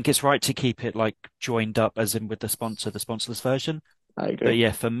 I think it's right to keep it like joined up as in with the sponsor, the sponsorless version. I agree. But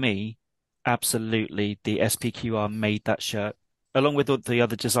yeah, for me, absolutely the SPQR made that shirt along with all the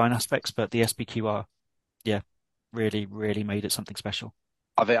other design aspects, but the SPQR, yeah, really, really made it something special.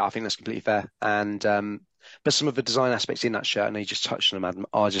 I think that's completely fair. And but some of the design aspects in that shirt, and you just touched on them, Adam,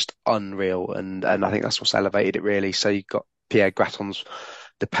 are just unreal. And I think that's what's elevated it really. So you've got Pierre Graton's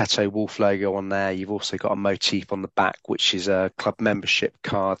the Petto Wolf logo on there. You've also got a motif on the back, which is a club membership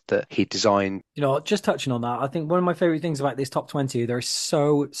card that he designed. You know, just touching on that, I think one of my favorite things about this top 20, there are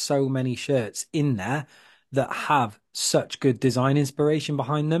so many shirts in there that have such good design inspiration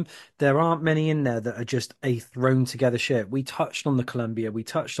behind them. There aren't many in there that are just a thrown together shirt. We touched on the Columbia, we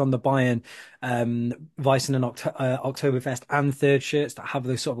touched on the Bayern, Weissen and Oktoberfest and third shirts that have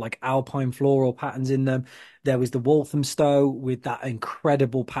those sort of like alpine floral patterns in them. There was the Walthamstow with that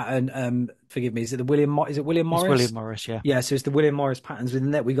incredible pattern. Forgive me, is it the is it William It's William Morris? Morris, yeah. Yeah, so it's the William Morris patterns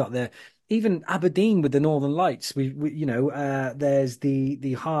within that. We got the even Aberdeen with the Northern Lights. There's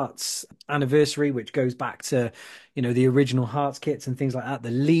the Hearts anniversary, which goes back to, the original Hearts kits and things like that.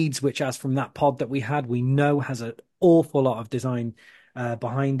 The Leeds, which as from that pod that we had, we know has an awful lot of design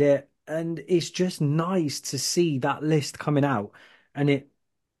behind it. And it's just nice to see that list coming out. And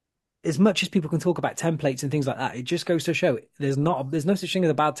as much as people can talk about templates and things like that, it just goes to show there's no such thing as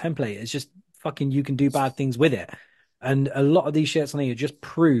a bad template. It's just fucking you can do bad things with it. And a lot of these shirts on here just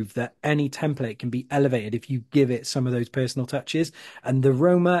prove that any template can be elevated if you give it some of those personal touches. And the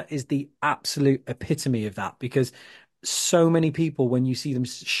Roma is the absolute epitome of that, because so many people, when you see them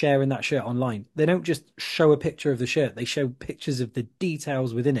sharing that shirt online, they don't just show a picture of the shirt, they show pictures of the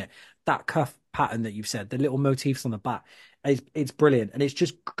details within it. That cuff pattern that you've said, the little motifs on the back, it's brilliant. And it's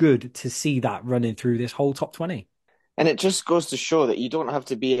just good to see that running through this whole top 20. And it just goes to show that you don't have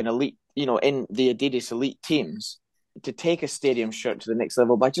to be an elite, in the Adidas elite teams to take a stadium shirt to the next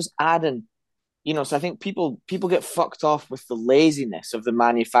level by just adding, so I think people get fucked off with the laziness of the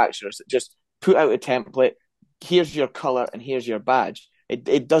manufacturers that just put out a template, here's your color and here's your badge.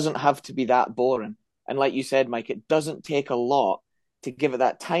 It doesn't have to be that boring. And like you said, Mike, it doesn't take a lot to give it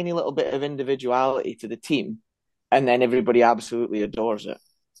that tiny little bit of individuality to the team, and then everybody absolutely adores it.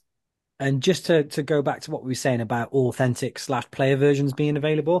 And just to go back to what we were saying about authentic / player versions being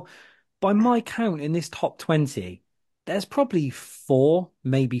available, by my count in this top 20, there's probably 4,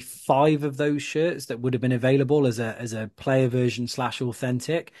 maybe 5 of those shirts that would have been available as a player version /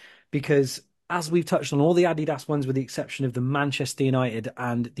 authentic, because as we've touched on, all the Adidas ones, with the exception of the Manchester United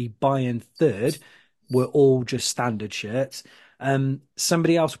and the Bayern third, were all just standard shirts.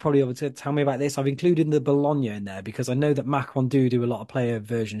 Somebody else will probably be able to tell me about this. I've included the Bologna in there because I know that Macron do a lot of player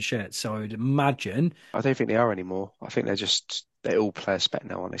version shirts. So I would imagine. I don't think they are anymore. I think they're all player spec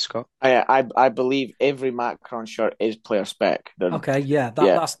now, aren't they, Scott? I believe every Macron shirt is player spec. Okay, yeah,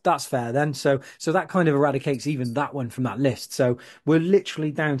 that's fair then. So that kind of eradicates even that one from that list. So we're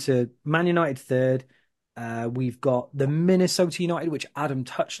literally down to Man United third. We've got the Minnesota United, which Adam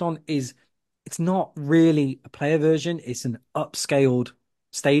touched on, it's not really a player version. It's an upscaled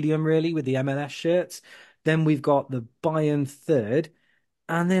stadium, really, with the MLS shirts. Then we've got the Bayern third.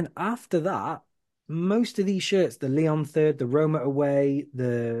 And then after that, most of these shirts, the Lyon third, the Roma away,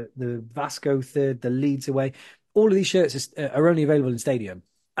 the Vasco third, the Leeds away, all of these shirts are only available in stadium.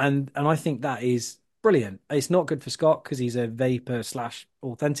 And I think that is brilliant. It's not good for Scott because he's a vapor /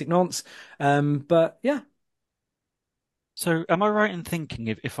 authentic nonce. But yeah. So am I right in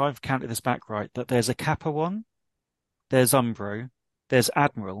thinking, if I've counted this back right, that there's a Kappa one, there's Umbro, there's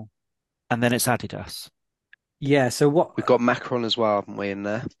Admiral, and then it's Adidas? Yeah, so what We've got Macron as well, haven't we, in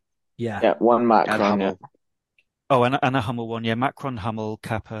there? Yeah, one And Macron. Yeah. Hummel. Oh, and a Hummel one, yeah. Macron, Hummel,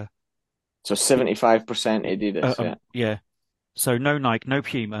 Kappa. So 75% Adidas. Yeah. Yeah. So no Nike, no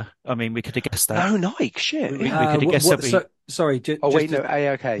Puma. I mean, we could have guessed that. No, Nike, shit. We could have guessed something. sorry. Oh, wait, no,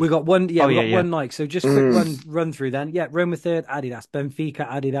 okay. We got one. Yeah, Oh, we got yeah, one Nike. So just quick run through then. Yeah, Roma third, Adidas. Benfica,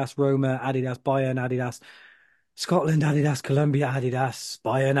 Adidas. Roma, Adidas. Bayern, Adidas. Scotland, Adidas. Colombia, Adidas.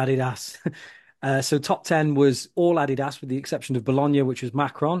 Bayern, Adidas. So top 10 was all Adidas with the exception of Bologna, which was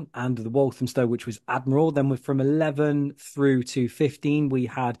Macron, and the Walthamstow, which was Admiral. Then from 11 through to 15, we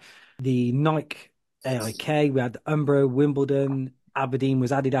had the Nike AIK, we had the Umbro, Wimbledon, Aberdeen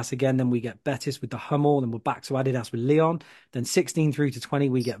was Adidas again. Then we get Betis with the Hummel. Then we're back to Adidas with Lyon. Then 16 through to 20,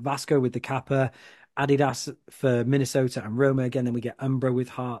 we get Vasco with the Kappa, Adidas for Minnesota and Roma again. Then we get Umbro with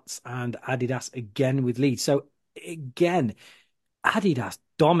Hearts and Adidas again with Leeds. So again, Adidas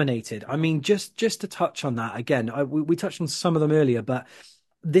dominated. I mean, just to touch on that again, we touched on some of them earlier, but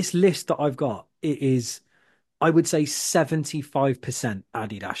this list that I've got, it is, I would say 75%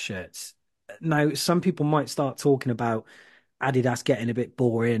 Adidas shirts. Now, some people might start talking about Adidas getting a bit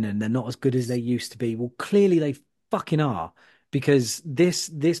boring and they're not as good as they used to be. Well, clearly they fucking are, because this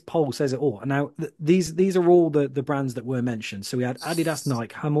poll says it all. Now, these are all the brands that were mentioned. So we had Adidas,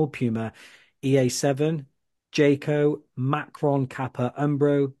 Nike, Hummel, Puma, EA7, Jayco, Macron, Kappa,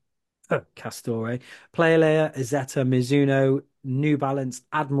 Umbro, Castore, Playalayer, Azeta, Mizuno, New Balance,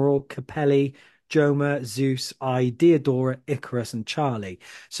 Admiral, Capelli, Joma, Zeus, Diadora, Icarus, and Charlie.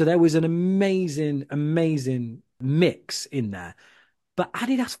 So there was an amazing mix in there. But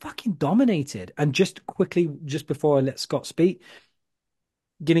Adidas fucking dominated. And just quickly, just before I let Scott speak,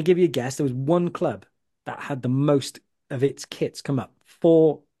 gonna give you a guess. There was one club that had the most of its kits come up.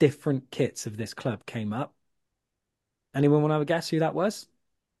 4 different kits of this club came up. Anyone want to have a guess who that was?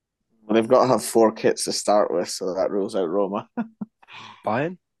 Well, they've got to have 4 kits to start with, so that rules out Roma.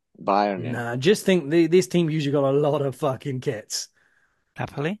 Bayern? Bayern, yeah. Nah, just think this team usually got a lot of fucking kits.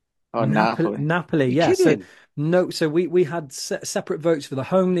 Napoli? Oh, Napoli. Napoli, You yeah. kidding? So we had separate votes for the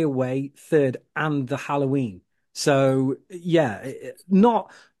home, the away, third, and the Halloween. So yeah,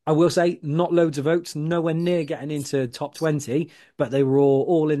 not. I will say not loads of votes, nowhere near getting into top 20, but they were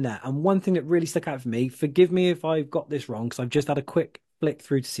all in there. And one thing that really stuck out for me, forgive me if I've got this wrong, because I've just had a quick flick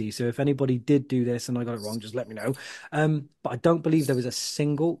through to see. So if anybody did do this and I got it wrong, just let me know. But I don't believe there was a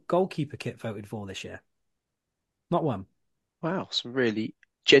single goalkeeper kit voted for this year. Not one. Wow, some really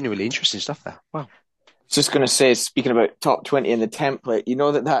genuinely interesting stuff there. Wow. Just going to say, speaking about top 20 in the template, you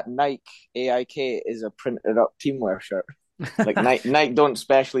know that Nike AIK is a printed up teamwear shirt. Like Nike don't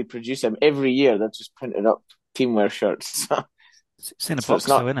specially produce them every year. They're just printed up teamwear shirts. It's in a So box, it's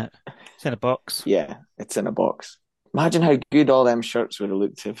not. though, isn't it? It's in a box. Yeah, it's in a box. Imagine how good all them shirts would have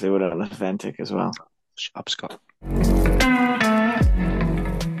looked if they were authentic as well. Shut up, Scott.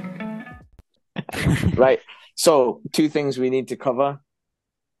 Right. So 2 things we need to cover.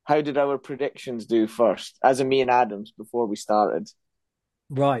 How did our predictions do first? As a me and Adams before we started.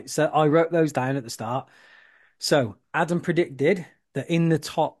 Right. So I wrote those down at the start. So Adam predicted that in the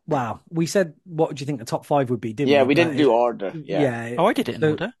top, wow, we said, what would you think the top 5 would be, didn't Yeah, we? we didn't But do order. Yeah. yeah. Oh, I did it in So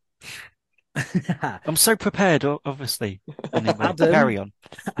order. I'm so prepared, obviously. Anyway, carry on.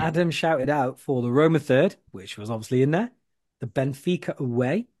 Adam shouted out for the Roma third, which was obviously in there, the Benfica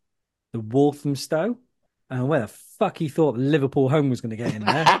away, the Walthamstow, and where the fuck he thought Liverpool home was going to get in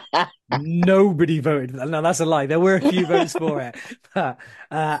there. Nobody voted for that. No, that's a lie. There were a few votes for it. But,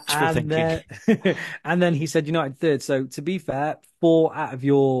 Wishful then, and then he said United third. So to be fair, 4 out of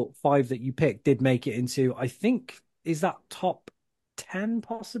your 5 that you picked did make it into, I think, is that top 10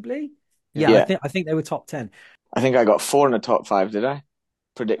 possibly? Yeah, Yeah. I think they were top 10. I think I got 4 in the top 5, did I? Uh,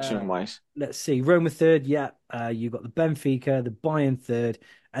 Prediction wise. let's see. Roma third, yeah. You got the Benfica, the Bayern third,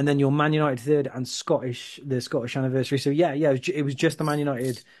 and then your Man United third and the Scottish anniversary. So yeah, it was just the Man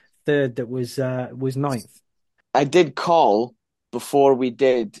United third that was ninth. I did call before we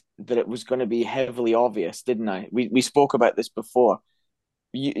did that it was going to be heavily obvious, didn't I? We spoke about this before.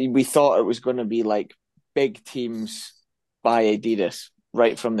 We thought it was going to be like big teams by Adidas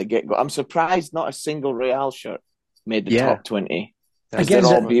right from the get-go. I'm surprised not a single Real shirt made the Yeah. top 20. Again,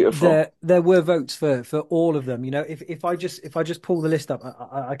 They're all beautiful. there were votes for all of them. You know, if I just pull the list up,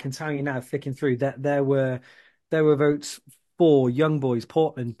 I can tell you now, flicking through that there were votes for Young Boys,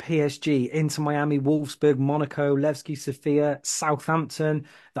 Portland, PSG, Inter Miami, Wolfsburg, Monaco, Levski, Sofia, Southampton.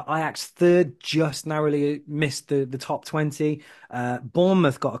 The Ajax third just narrowly missed the top 20.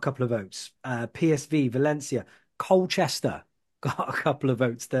 Bournemouth got a couple of votes. PSV, Valencia, Colchester got a couple of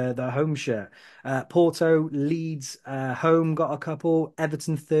votes. The home shirt. Porto, Leeds, home got a couple.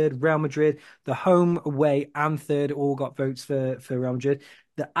 Everton third, Real Madrid, the home, away, and third all got votes for Real Madrid.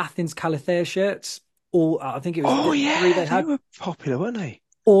 The Athens Calathea shirts, all I think it was Oh, 3 yeah, they had. they were popular, weren't they?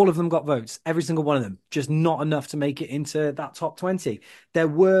 All of them got votes, every single one of them, just not enough to make it into that top 20. There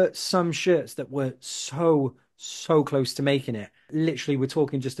were some shirts that were so close to making it. Literally, we're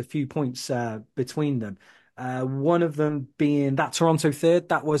talking just a few points between them. One of them being that Toronto third,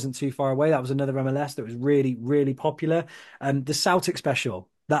 that wasn't too far away. That was another MLS that was really, really popular. The Celtic special,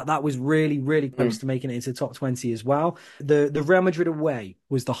 that was really, really close to making it into the top 20 as well. The Real Madrid away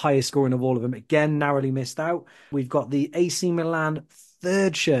was the highest scoring of all of them. Again, narrowly missed out. We've got the AC Milan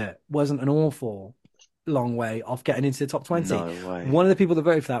third shirt, wasn't an awful long way off getting into the top 20. No way. One of the people that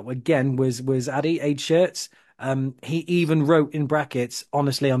voted for that again was Addy, 8 shirts. He even wrote in brackets,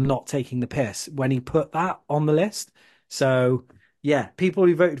 honestly, I'm not taking the piss when he put that on the list. So yeah, people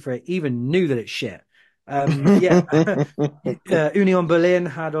who voted for it even knew that it's shit. Yeah, Union Berlin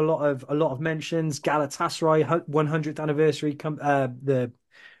had a lot of mentions. Galatasaray 100th anniversary, the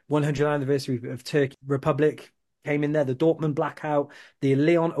 100th anniversary of Turkey Republic came in there. The Dortmund blackout, the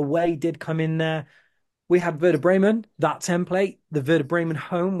Lyon away did come in there. We had Werder Bremen, that template. The Werder Bremen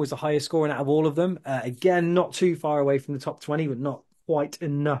home was the highest scoring out of all of them. Again, not too far away from the top 20, but not quite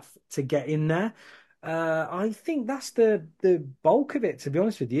enough to get in there. I think that's the bulk of it, to be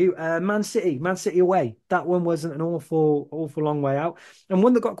honest with you. Man City away. That one wasn't an awful long way out. And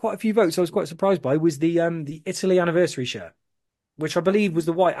one that got quite a few votes I was quite surprised by was the Italy anniversary shirt, which I believe was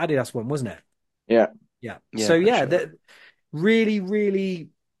the white Adidas one, wasn't it? Yeah. Yeah. Yeah, So for yeah, sure. really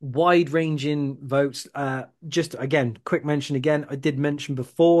wide-ranging votes. Just again, quick mention again. I did mention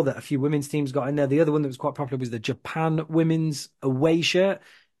before that a few women's teams got in there. The other one that was quite popular was the Japan women's away shirt.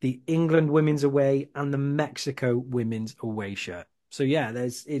 the England women's away, and the Mexico women's away shirt. So yeah,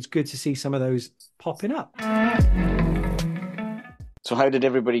 it's good to see some of those popping up. So how did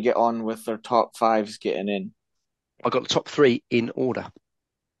everybody get on with their top fives getting in? I got the top three in order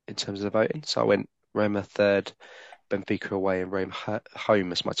in terms of the voting. So I went Roma third, Benfica away, and Roma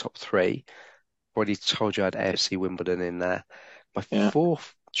home as my top three. Already told you I had AFC Wimbledon in there. My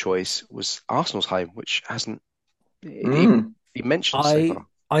fourth choice was Arsenal's home, which hasn't even mentioned so far.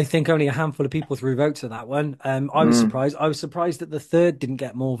 I think only a handful of people threw votes at that one. I was surprised. I was surprised that the third didn't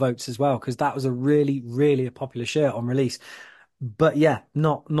get more votes as well, because that was a really, really a popular shirt on release. But yeah,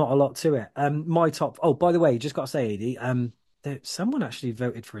 not a lot to it. My top. Oh, by the way, just got to say, Edie, someone actually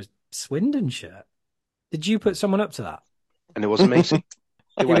voted for a Swindon shirt. Did you put someone up to that? And it wasn't me.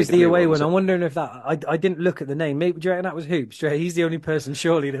 It was the away one. I'm wondering if that. I didn't look at the name. Maybe do you reckon that was Hoops? He's the only person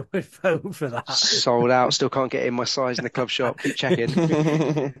surely that would vote for that. Sold out. Still can't get in my size in the club shop. Keep checking.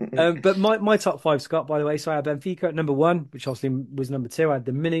 But my top five, Scott, by the way. So I had Benfica at number one, which obviously was number two. I had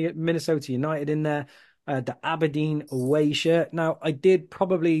the Minnesota United in there. I had the Aberdeen away shirt. Now I did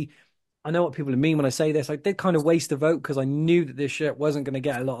probably. I know what people mean when I say this. I did kind of waste a vote because I knew that this shirt wasn't going to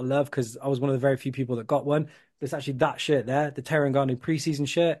get a lot of love because I was one of the very few people that got one. It's actually that shirt there, the Terengganu preseason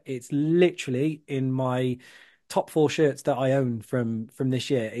shirt. It's literally in my top four shirts that I own from this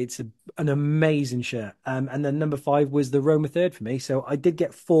year. It's an amazing shirt. And then number five was the Roma third for me. So I did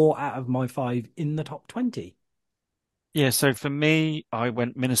get 4 out of my 5 in the top 20. Yeah, so for me, I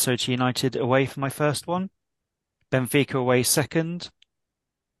went Minnesota United away for my first one, Benfica away second.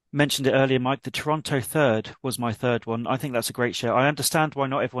 Mentioned it earlier, Mike, the Toronto third was my third one. I think that's a great shirt. I understand why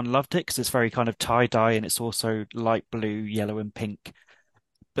not everyone loved it because it's very kind of tie-dye and it's also light blue, yellow and pink.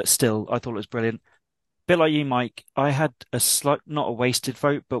 But still, I thought it was brilliant. Bit like you, Mike, I had a slight, not a wasted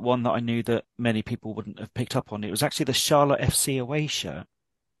vote, but one that I knew that many people wouldn't have picked up on. It was actually the Charlotte FC away shirt,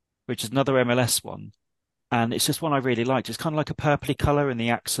 which is another MLS one. And it's just one I really liked. It's kind of like a purpley colour and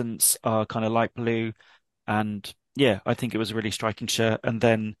the accents are kind of light blue. And yeah, I think it was a really striking shirt. And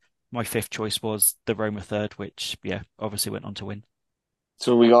then my fifth choice was the Roma third, which, yeah, obviously went on to win.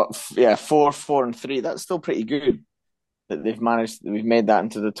 So we got, 4, 4, and 3. That's still pretty good that we've made that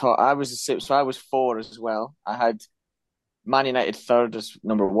into the top. I was 4 as well. I had Man United third as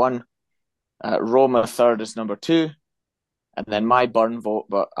number 1, Roma third as number 2, and then my burn vote,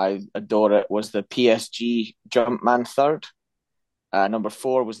 but I adore it, was the PSG Jumpman third. Number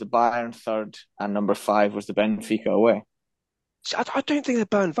 4 was the Bayern third, and number 5 was the Benfica away. I don't think they're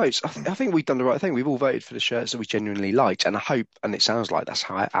burned votes. I think we've done the right thing. We've all voted for the shirts that we genuinely liked, and I hope, and it sounds like that's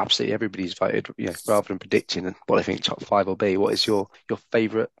how absolutely everybody's voted. Rather than predicting what I think top 5 will be. What is your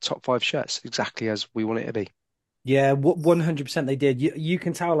favourite top 5 shirts? Exactly as we want it to be. Yeah, 100% they did. You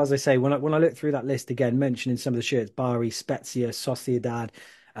can tell, as I say, when I look through that list again, mentioning some of the shirts, Bari, Spezia, Sociedad,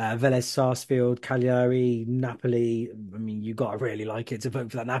 Vélez Sarsfield, Cagliari, Napoli. I mean, you got to really like it to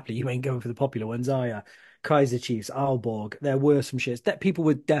vote for that Napoli. You ain't going for the popular ones, are you? Kaiser Chiefs, Aalborg. There were some shirts that people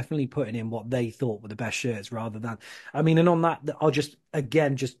were definitely putting in what they thought were the best shirts rather than. I mean, and on that, I'll just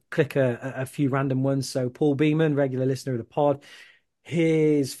click a few random ones. So Paul Beeman, regular listener of the pod.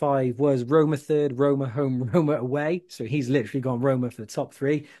 His 5 was Roma third, Roma home, Roma away. So he's literally gone Roma for the top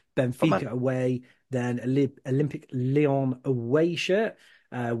 3. Benfica away, then Olympic Lyon away shirt.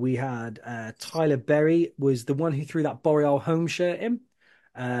 We had Tyler Berry was the one who threw that Boreal home shirt in.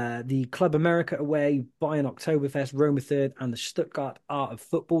 The Club America away, Bayern Oktoberfest, Roma third, and the Stuttgart Art of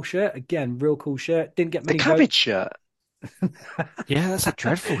Football shirt. Again, real cool shirt. Didn't get many The cabbage votes. shirt. Yeah, that's a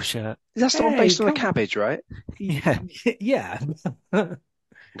dreadful shirt. That's the one based on a cabbage, right? Yeah. Yeah.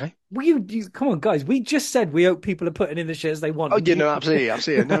 Okay. You come on, guys. We just said we hope people are putting in the shirts they want. Oh, yeah, no, absolutely.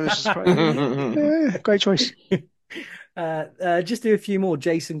 No, this is great. Yeah, great choice. Just do a few more.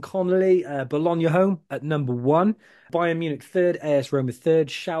 Jason Connolly, Bologna home at number 1. Bayern Munich third, AS Roma third,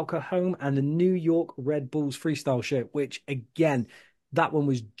 Schalke home, and the New York Red Bulls freestyle shirt, which again, that one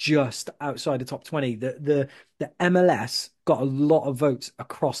was just outside the top 20. The MLS got a lot of votes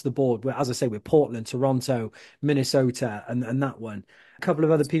across the board, where, as I say, with Portland, Toronto, Minnesota, and that one. A couple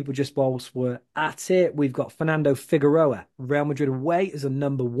of other people just whilst we're at it. We've got Fernando Figueroa, Real Madrid away as a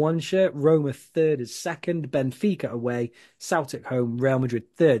number 1 shirt, Roma third as second, Benfica away, Celtic home, Real Madrid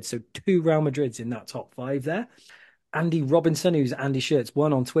third. So 2 Real Madrids in that top 5 there. Andy Robinson, who's Andy Shirts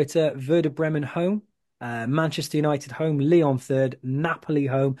 1 on Twitter, Werder Bremen home, Manchester United home, Lyon third, Napoli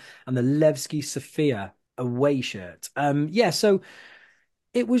home, and the Levski Sofia away shirt. So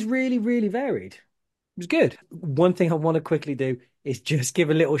it was really, really varied. It was good. One thing I want to quickly do is just give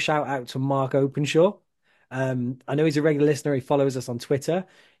a little shout out to Mark Openshaw. I know he's a regular listener. He follows us on Twitter.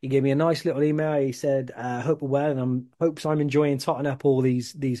 He gave me a nice little email. He said, "Hope we're well, and hopes I'm enjoying totting up all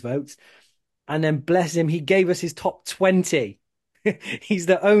these votes." And then bless him, he gave us his top 20. He's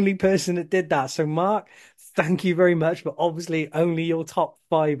the only person that did that. So Mark, thank you very much. But obviously only your top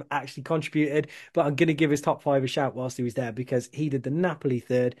five actually contributed. But I'm going to give his top five a shout whilst he was there, because he did the Napoli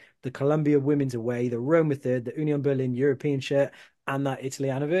third, the Colombia women's away, the Roma third, the Union Berlin European shirt, and that Italy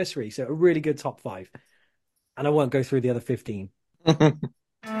anniversary. So a really good top five. And I won't go through the other 15.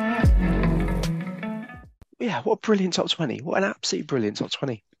 Yeah, what a brilliant top 20. What an absolutely brilliant top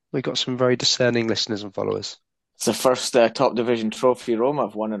 20. We've got some very discerning listeners and followers. It's the first top division trophy Roma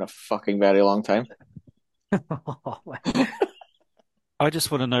I've won in a fucking very long time. I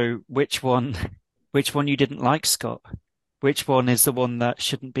just want to know which one you didn't like, Scott. Which one is the one that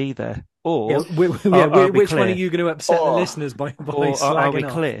shouldn't be there? Or which one are you going to upset the listeners by slagging are we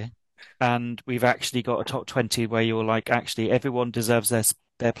off? clear? And we've actually got a top 20 where you're like, actually, everyone deserves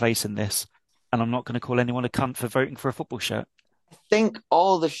their place in this, and I'm not going to call anyone a cunt for voting for a football shirt. I think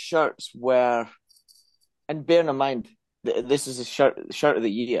all the shirts were, and bearing in mind, this is a shirt of the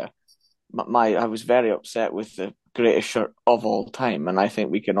year. I was very upset with the greatest shirt of all time, and I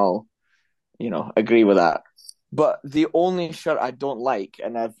think we can all, agree with that. But the only shirt I don't like,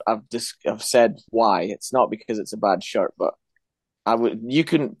 and I've said why. It's not because it's a bad shirt, but you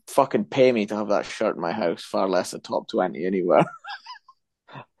couldn't fucking pay me to have that shirt in my house, far less a top 20 anywhere.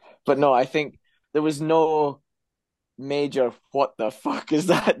 But no, I think there was no major what the fuck is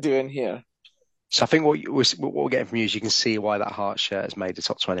that doing here? So I think what we're getting from you is you can see why that Heart shirt has made the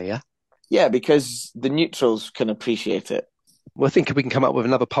top 20, yeah? Yeah, because the neutrals can appreciate it. Well, I think we can come up with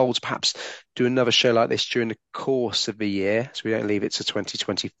another poll to perhaps do another show like this during the course of the year, so we don't leave it to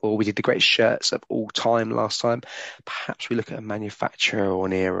 2024. We did the greatest shirts of all time last time. Perhaps we look at a manufacturer or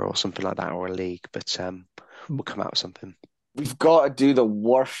an era or something like that, or a league, but we'll come out with something. We've got to do the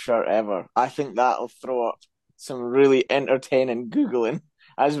worst shirt ever. I think that'll throw up some really entertaining Googling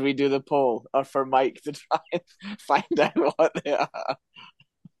as we do the poll, or for Mike to try and find out what they are.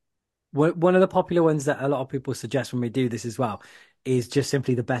 One of the popular ones that a lot of people suggest when we do this as well is just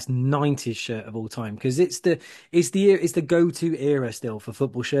simply the best 90s shirt of all time, because it's the go-to era still for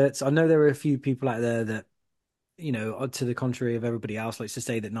football shirts. I know there are a few people out there that, to the contrary of everybody else, likes to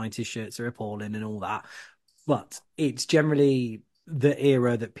say that 90s shirts are appalling and all that, but it's generally the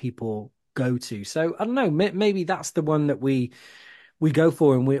era that people go to. So I don't know, maybe that's the one that we go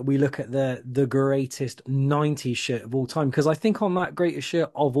for, and we look at the greatest 90s shirt of all time, because I think on that greatest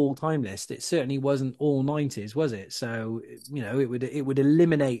shirt of all time list, it certainly wasn't all 90s, was it? So, it would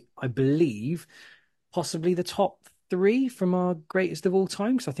eliminate, I believe, possibly the top three from our greatest of all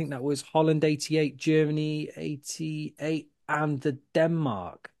time, because I think that was Holland 88, Germany 88, and the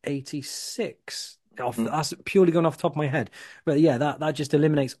Denmark 86. That's purely gone off the top of my head. But yeah, that just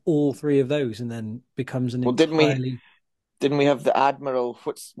eliminates all three of those and then becomes an entirely... Didn't we have the Admiral?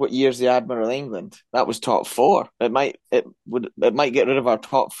 What year's the Admiral England? That was top 4. It might get rid of our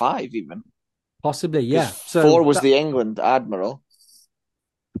top 5 even. Possibly, yeah. So 4 was the England Admiral.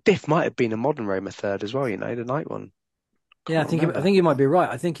 Fifth might have been a modern Roma third as well, the night one. I think you might be right.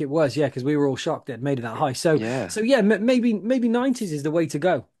 I think it was, yeah, because we were all shocked it made it that high. So yeah, maybe 90s is the way to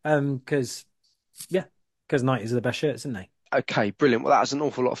go. Because 90s are the best shirts, isn't they? Okay, brilliant. Well, that was an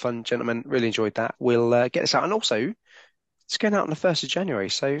awful lot of fun, gentlemen. Really enjoyed that. We'll get this out, and also it's going out on the 1st of January.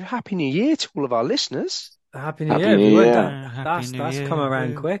 So Happy New Year to all of our listeners. Happy New Year. That's come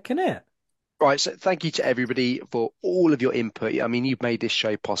around quick, isn't it? Right, so thank you to everybody for all of your input. I mean, you've made this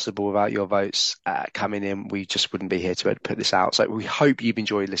show possible. Without your votes coming in, we just wouldn't be here to put this out. So we hope you've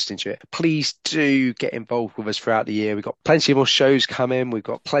enjoyed listening to it. Please do get involved with us throughout the year. We've got plenty more shows coming. We've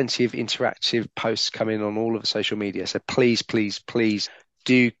got plenty of interactive posts coming on all of the social media. So please, please, please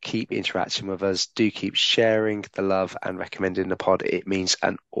do keep interacting with us. Do keep sharing the love and recommending the pod. It means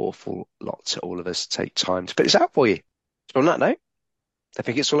an awful lot to all of us to take time to put this out for you. So on that note, I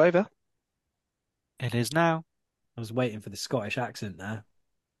think it's all over. It is now. I was waiting for the Scottish accent there.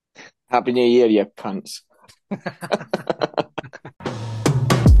 Happy New Year, you cunts.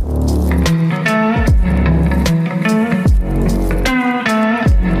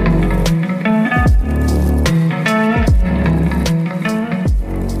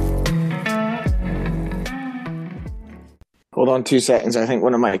 Hold on 2 seconds. I think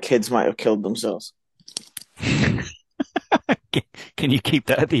one of my kids might have killed themselves. Can you keep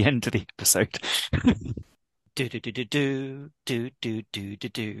that at the end of the episode? Do do do do do do do do do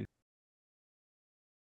do.